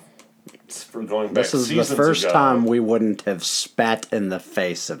have. for going back This is the seasons first ago. time we wouldn't have spat in the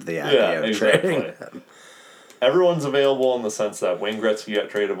face of the idea of trading him. Everyone's available in the sense that Wayne Gretzky got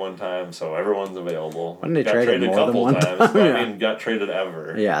traded one time, so everyone's available. Wasn't he got traded more a than couple one times, time? but Yeah. I mean, got traded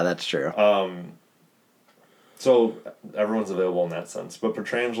ever. Yeah, that's true. So everyone's available in that sense. But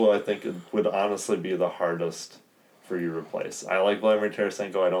Pietrangelo, I think, it would honestly be the hardest for you to replace. I like Vladimir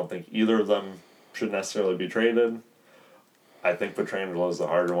Tarasenko. I don't think either of them should necessarily be traded. I think Pietrangelo is the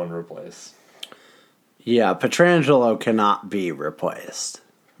harder one to replace. Yeah, Pietrangelo cannot be replaced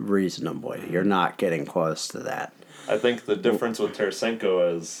reasonably. You're not getting close to that. I think the difference with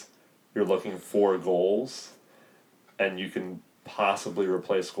Tarasenko is you're looking for goals, and you can possibly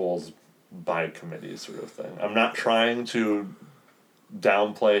replace goals by committee sort of thing. I'm not trying to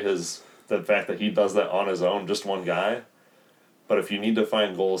downplay the fact that he does that on his own, just one guy. But if you need to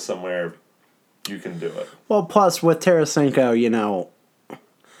find goals somewhere, you can do it. Well, plus with Tarasenko,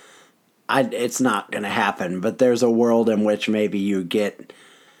 it's not going to happen, but there's a world in which maybe you get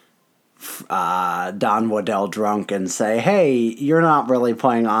Don Waddell drunk and say, hey, you're not really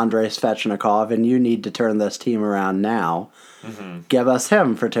playing Andrei Svechnikov and you need to turn this team around now. Mm-hmm. Give us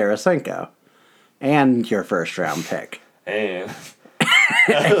him for Tarasenko. And your first round pick. And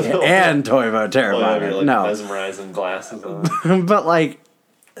Toivo Teravainen. Like no. mesmerizing glasses on. But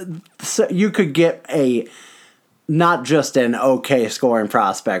so you could get not just an okay scoring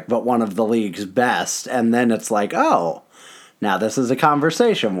prospect, but one of the league's best, and then it's like, oh, now this is a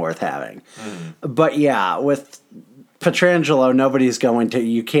conversation worth having. But yeah, with Pietrangelo, nobody's going to,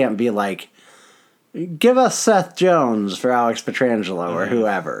 you can't be like, give us Seth Jones for Alex Pietrangelo or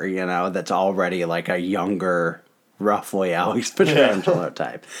whoever, that's already like a younger, roughly Alex Pietrangelo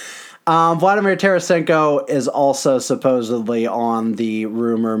type. Vladimir Tarasenko is also supposedly on the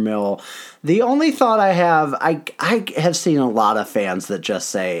rumor mill. The only thought I have, I have seen a lot of fans that just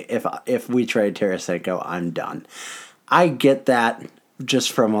say, if we trade Tarasenko, I'm done. I get that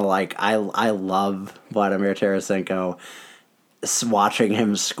just from I love Vladimir Tarasenko. Watching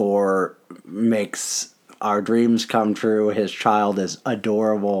him score makes our dreams come true. His child is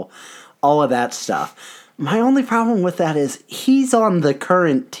adorable. All of that stuff. My only problem with that is he's on the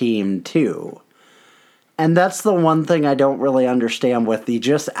current team too. And that's the one thing I don't really understand with the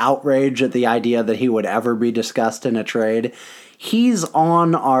just outrage at the idea that he would ever be discussed in a trade. He's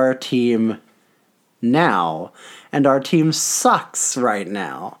on our team now, and our team sucks right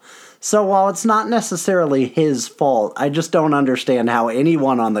now. So while it's not necessarily his fault, I just don't understand how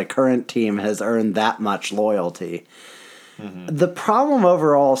anyone on the current team has earned that much loyalty. Mm-hmm. The problem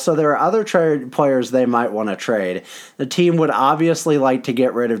overall, so there are other players they might want to trade. The team would obviously like to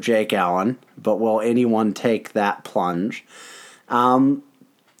get rid of Jake Allen, but will anyone take that plunge?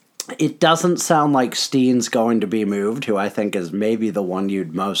 It doesn't sound like Steen's going to be moved, who I think is maybe the one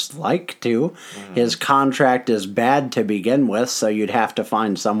you'd most like to. Mm-hmm. His contract is bad to begin with, so you'd have to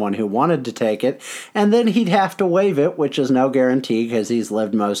find someone who wanted to take it, and then he'd have to waive it, which is no guarantee because he's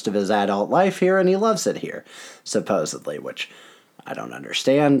lived most of his adult life here and he loves it here, supposedly, which I don't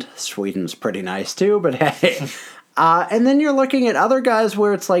understand. Sweden's pretty nice too, but hey. And then you're looking at other guys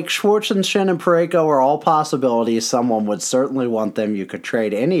where it's like Schwartz and Schenn and Parayko are all possibilities. Someone would certainly want them. You could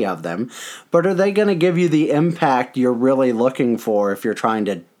trade any of them. But are they going to give you the impact you're really looking for if you're trying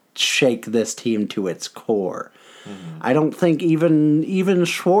to shake this team to its core? Mm-hmm. I don't think even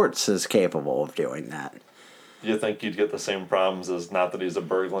Schwartz is capable of doing that. You think you'd get the same problems as, not that he's a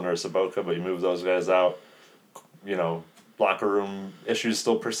Berglund or a Sobotka, but you move those guys out, locker room issues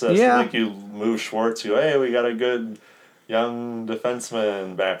still persist. Yeah. I think you move Schwartz, hey, we got a good young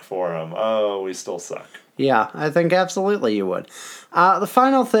defenseman back for him. Oh, we still suck. Yeah, I think absolutely you would. The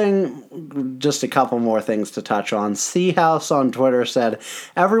final thing, just a couple more things to touch on. Seahouse on Twitter said,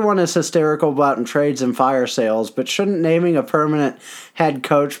 everyone is hysterical about trades and fire sales, but shouldn't naming a permanent head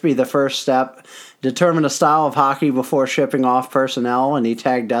coach be the first step? Determine a style of hockey before shipping off personnel, and he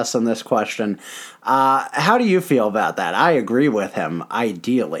tagged us in this question. How do you feel about that? I agree with him,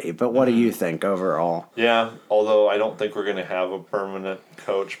 ideally, but what do you think overall? Yeah, although I don't think we're going to have a permanent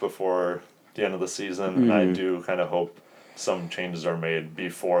coach before the end of the season, and I do kind of hope some changes are made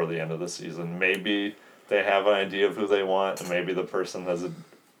before the end of the season. Maybe they have an idea of who they want, and maybe the person has,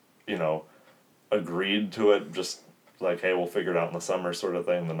 agreed to it, just like, hey, we'll figure it out in the summer sort of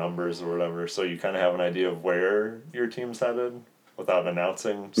thing, the numbers or whatever. So you kind of have an idea of where your team's headed without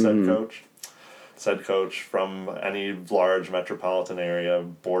announcing said coach. Said coach from any large metropolitan area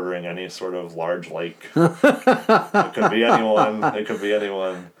bordering any sort of large lake. It could be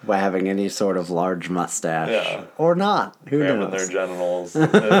anyone. By having any sort of large mustache. Yeah. Or not. Who Grabbing knows? their genitals.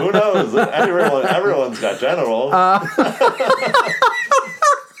 Who knows? Everyone's got genitals.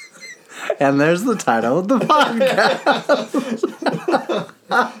 And there's the title of the podcast.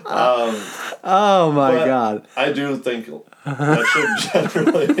 Oh my God. I do think that should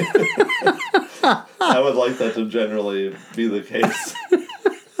generally... I would like that to generally be the case.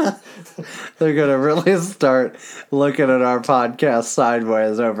 They're going to really start looking at our podcast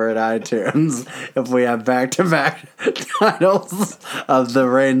sideways over at iTunes if we have back-to-back titles of the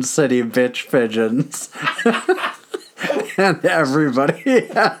Rain City Bitch Pigeons. And everybody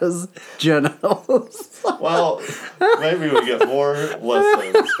has genitals. Well, maybe we get more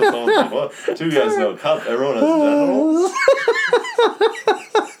listens. Because someone's like, what? Two guys know cup. Everyone has genitals?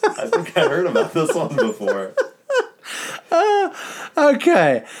 I think I heard about this one before.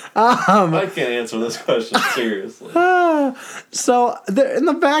 Okay. I can't answer this question seriously. So, in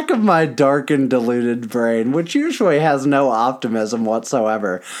the back of my dark and deluded brain, which usually has no optimism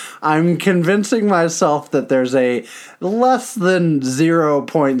whatsoever, I'm convincing myself that there's a less than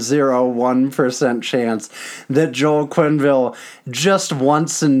 0.01% chance that Joel Quenneville just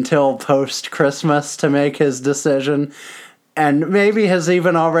wants until post-Christmas to make his decision. And maybe has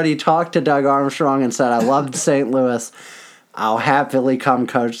even already talked to Doug Armstrong and said, I loved St. Louis. I'll happily come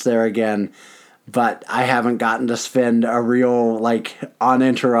coach there again. But I haven't gotten to spend a real,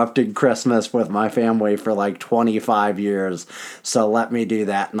 uninterrupted Christmas with my family for, 25 years. So let me do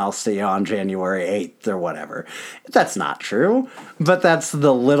that, and I'll see you on January 8th or whatever. That's not true, but that's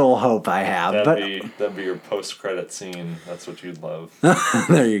the little hope I have. That'd be your post-credit scene. That's what you'd love.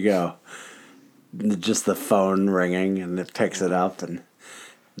 There you go. Just the phone ringing, and it picks it up, and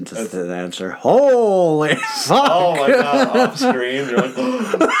just an answer. Holy fuck! Oh my God! Off screen, you're like,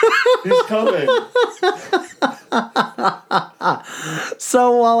 oh, he's coming.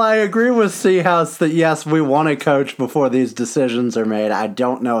 So while I agree with Seahouse that yes, we want to coach before these decisions are made, I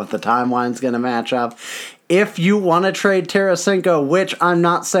don't know if the timeline's going to match up. If you want to trade Tarasenko, which I'm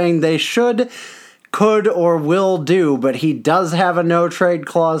not saying they should, could or will do, but he does have a no-trade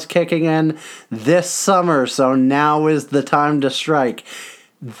clause kicking in this summer, so now is the time to strike.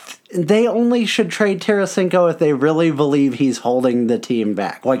 They only should trade Tarasenko if they really believe he's holding the team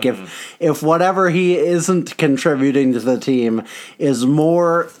back. If whatever he isn't contributing to the team is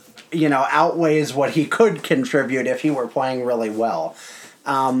more, outweighs what he could contribute if he were playing really well.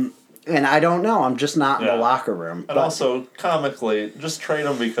 And I don't know. I'm just not in the locker room. And also, comically, just trade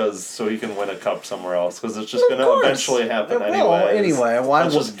him so he can win a cup somewhere else. Because it's just going to eventually happen anyway.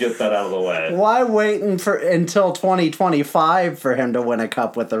 Let's just get that out of the way. Why wait until 2025 for him to win a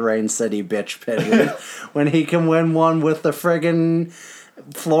cup with the Rain City Bitch Pigeons when he can win one with the friggin'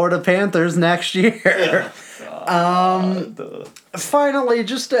 Florida Panthers next year? Finally,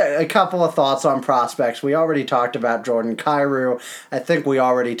 just a couple of thoughts on prospects. We already talked about Jordan Kyrou. I think we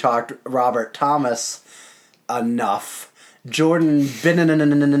already talked Robert Thomas enough. Jordan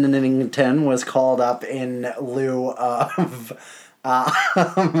Binnington was called up in lieu of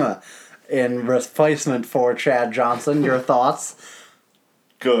in replacement for Chad Johnson. Your thoughts?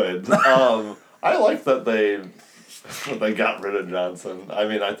 Good. I like that they got rid of Johnson. I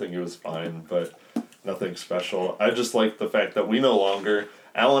mean, I think he was fine, but nothing special. I just like the fact that we no longer...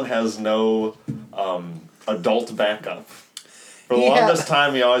 Allen has no adult backup. For the longest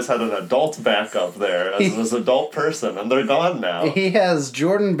time, he always had an adult backup there as this adult person, and they're gone now. He has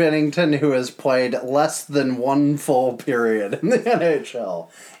Jordan Binnington, who has played less than one full period in the NHL,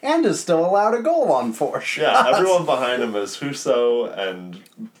 and is still allowed a goal on 4 shots. Yeah, everyone behind him is Husso and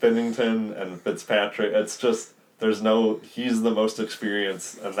Binnington and Fitzpatrick. It's just... he's the most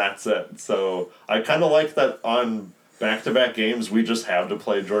experienced, and that's it. So I kind of like that on back-to-back games, we just have to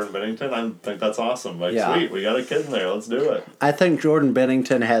play Jordan Binnington. I think that's awesome. Sweet, we got a kid in there. Let's do it. I think Jordan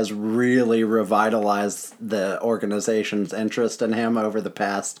Binnington has really revitalized the organization's interest in him over the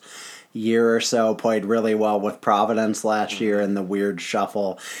past year or so. Played really well with Providence last year in the weird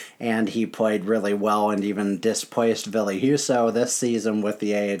shuffle, and he played really well and even displaced Ville Husso this season with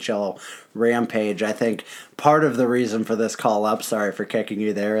the AHL rampage. I think part of the reason for this call-up, sorry for kicking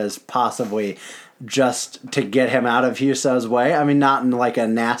you there, is possibly just to get him out of Husso's way. I mean, not in a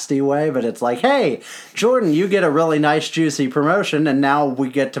nasty way, but it's like, hey, Jordan, you get a really nice, juicy promotion, and now we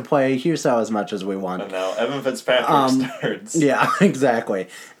get to play Husso as much as we want. And now Evan Fitzpatrick starts. Yeah, exactly.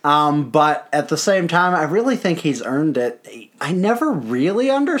 But at the same time, I really think he's earned it. I never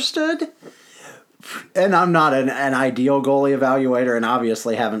really understood, and I'm not an ideal goalie evaluator, and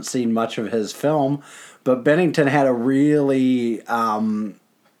obviously haven't seen much of his film, but Binnington had a really...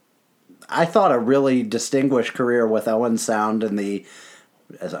 I thought a really distinguished career with Owen Sound in the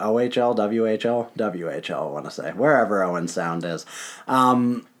OHL, WHL, I want to say, wherever Owen Sound is.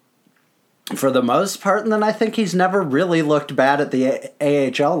 for the most part, and then I think he's never really looked bad at the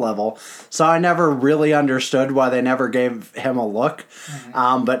AHL level, so I never really understood why they never gave him a look.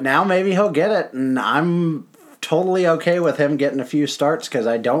 But now maybe he'll get it, and I'm totally okay with him getting a few starts because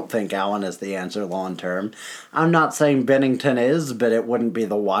I don't think Allen is the answer long term. I'm not saying Bennington is, but it wouldn't be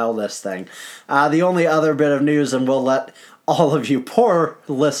the wildest thing. The only other bit of news, and we'll let all of you poor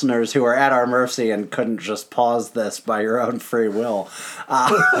listeners who are at our mercy and couldn't just pause this by your own free will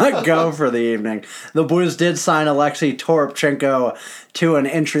go for the evening. The Blues did sign Alexei Toropchenko to an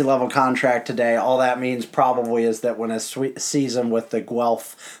entry-level contract today. All that means probably is that when his season with the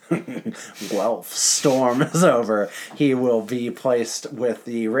Guelph Storm is over, he will be placed with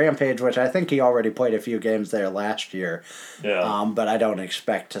the Rampage, which I think he already played a few games there last year. Yeah. But I don't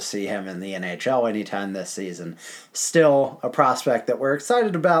expect to see him in the NHL anytime this season. Still a prospect that we're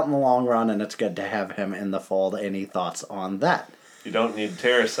excited about in the long run, and it's good to have him in the fold. Any thoughts on that? You don't need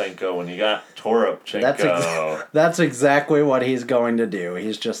Tarasenko when you got Toropchenko. That's exactly what he's going to do.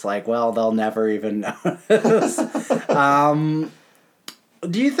 He's just like, well, they'll never even notice.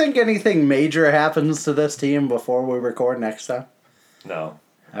 Do you think anything major happens to this team before we record next time? No.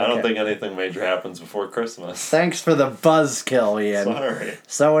 Okay. I don't think anything major happens before Christmas. Thanks for the buzzkill, Ian. Sorry.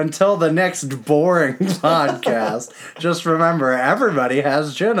 So until the next boring podcast, just remember everybody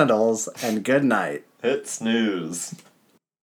has genitals, and good night. Hit snooze.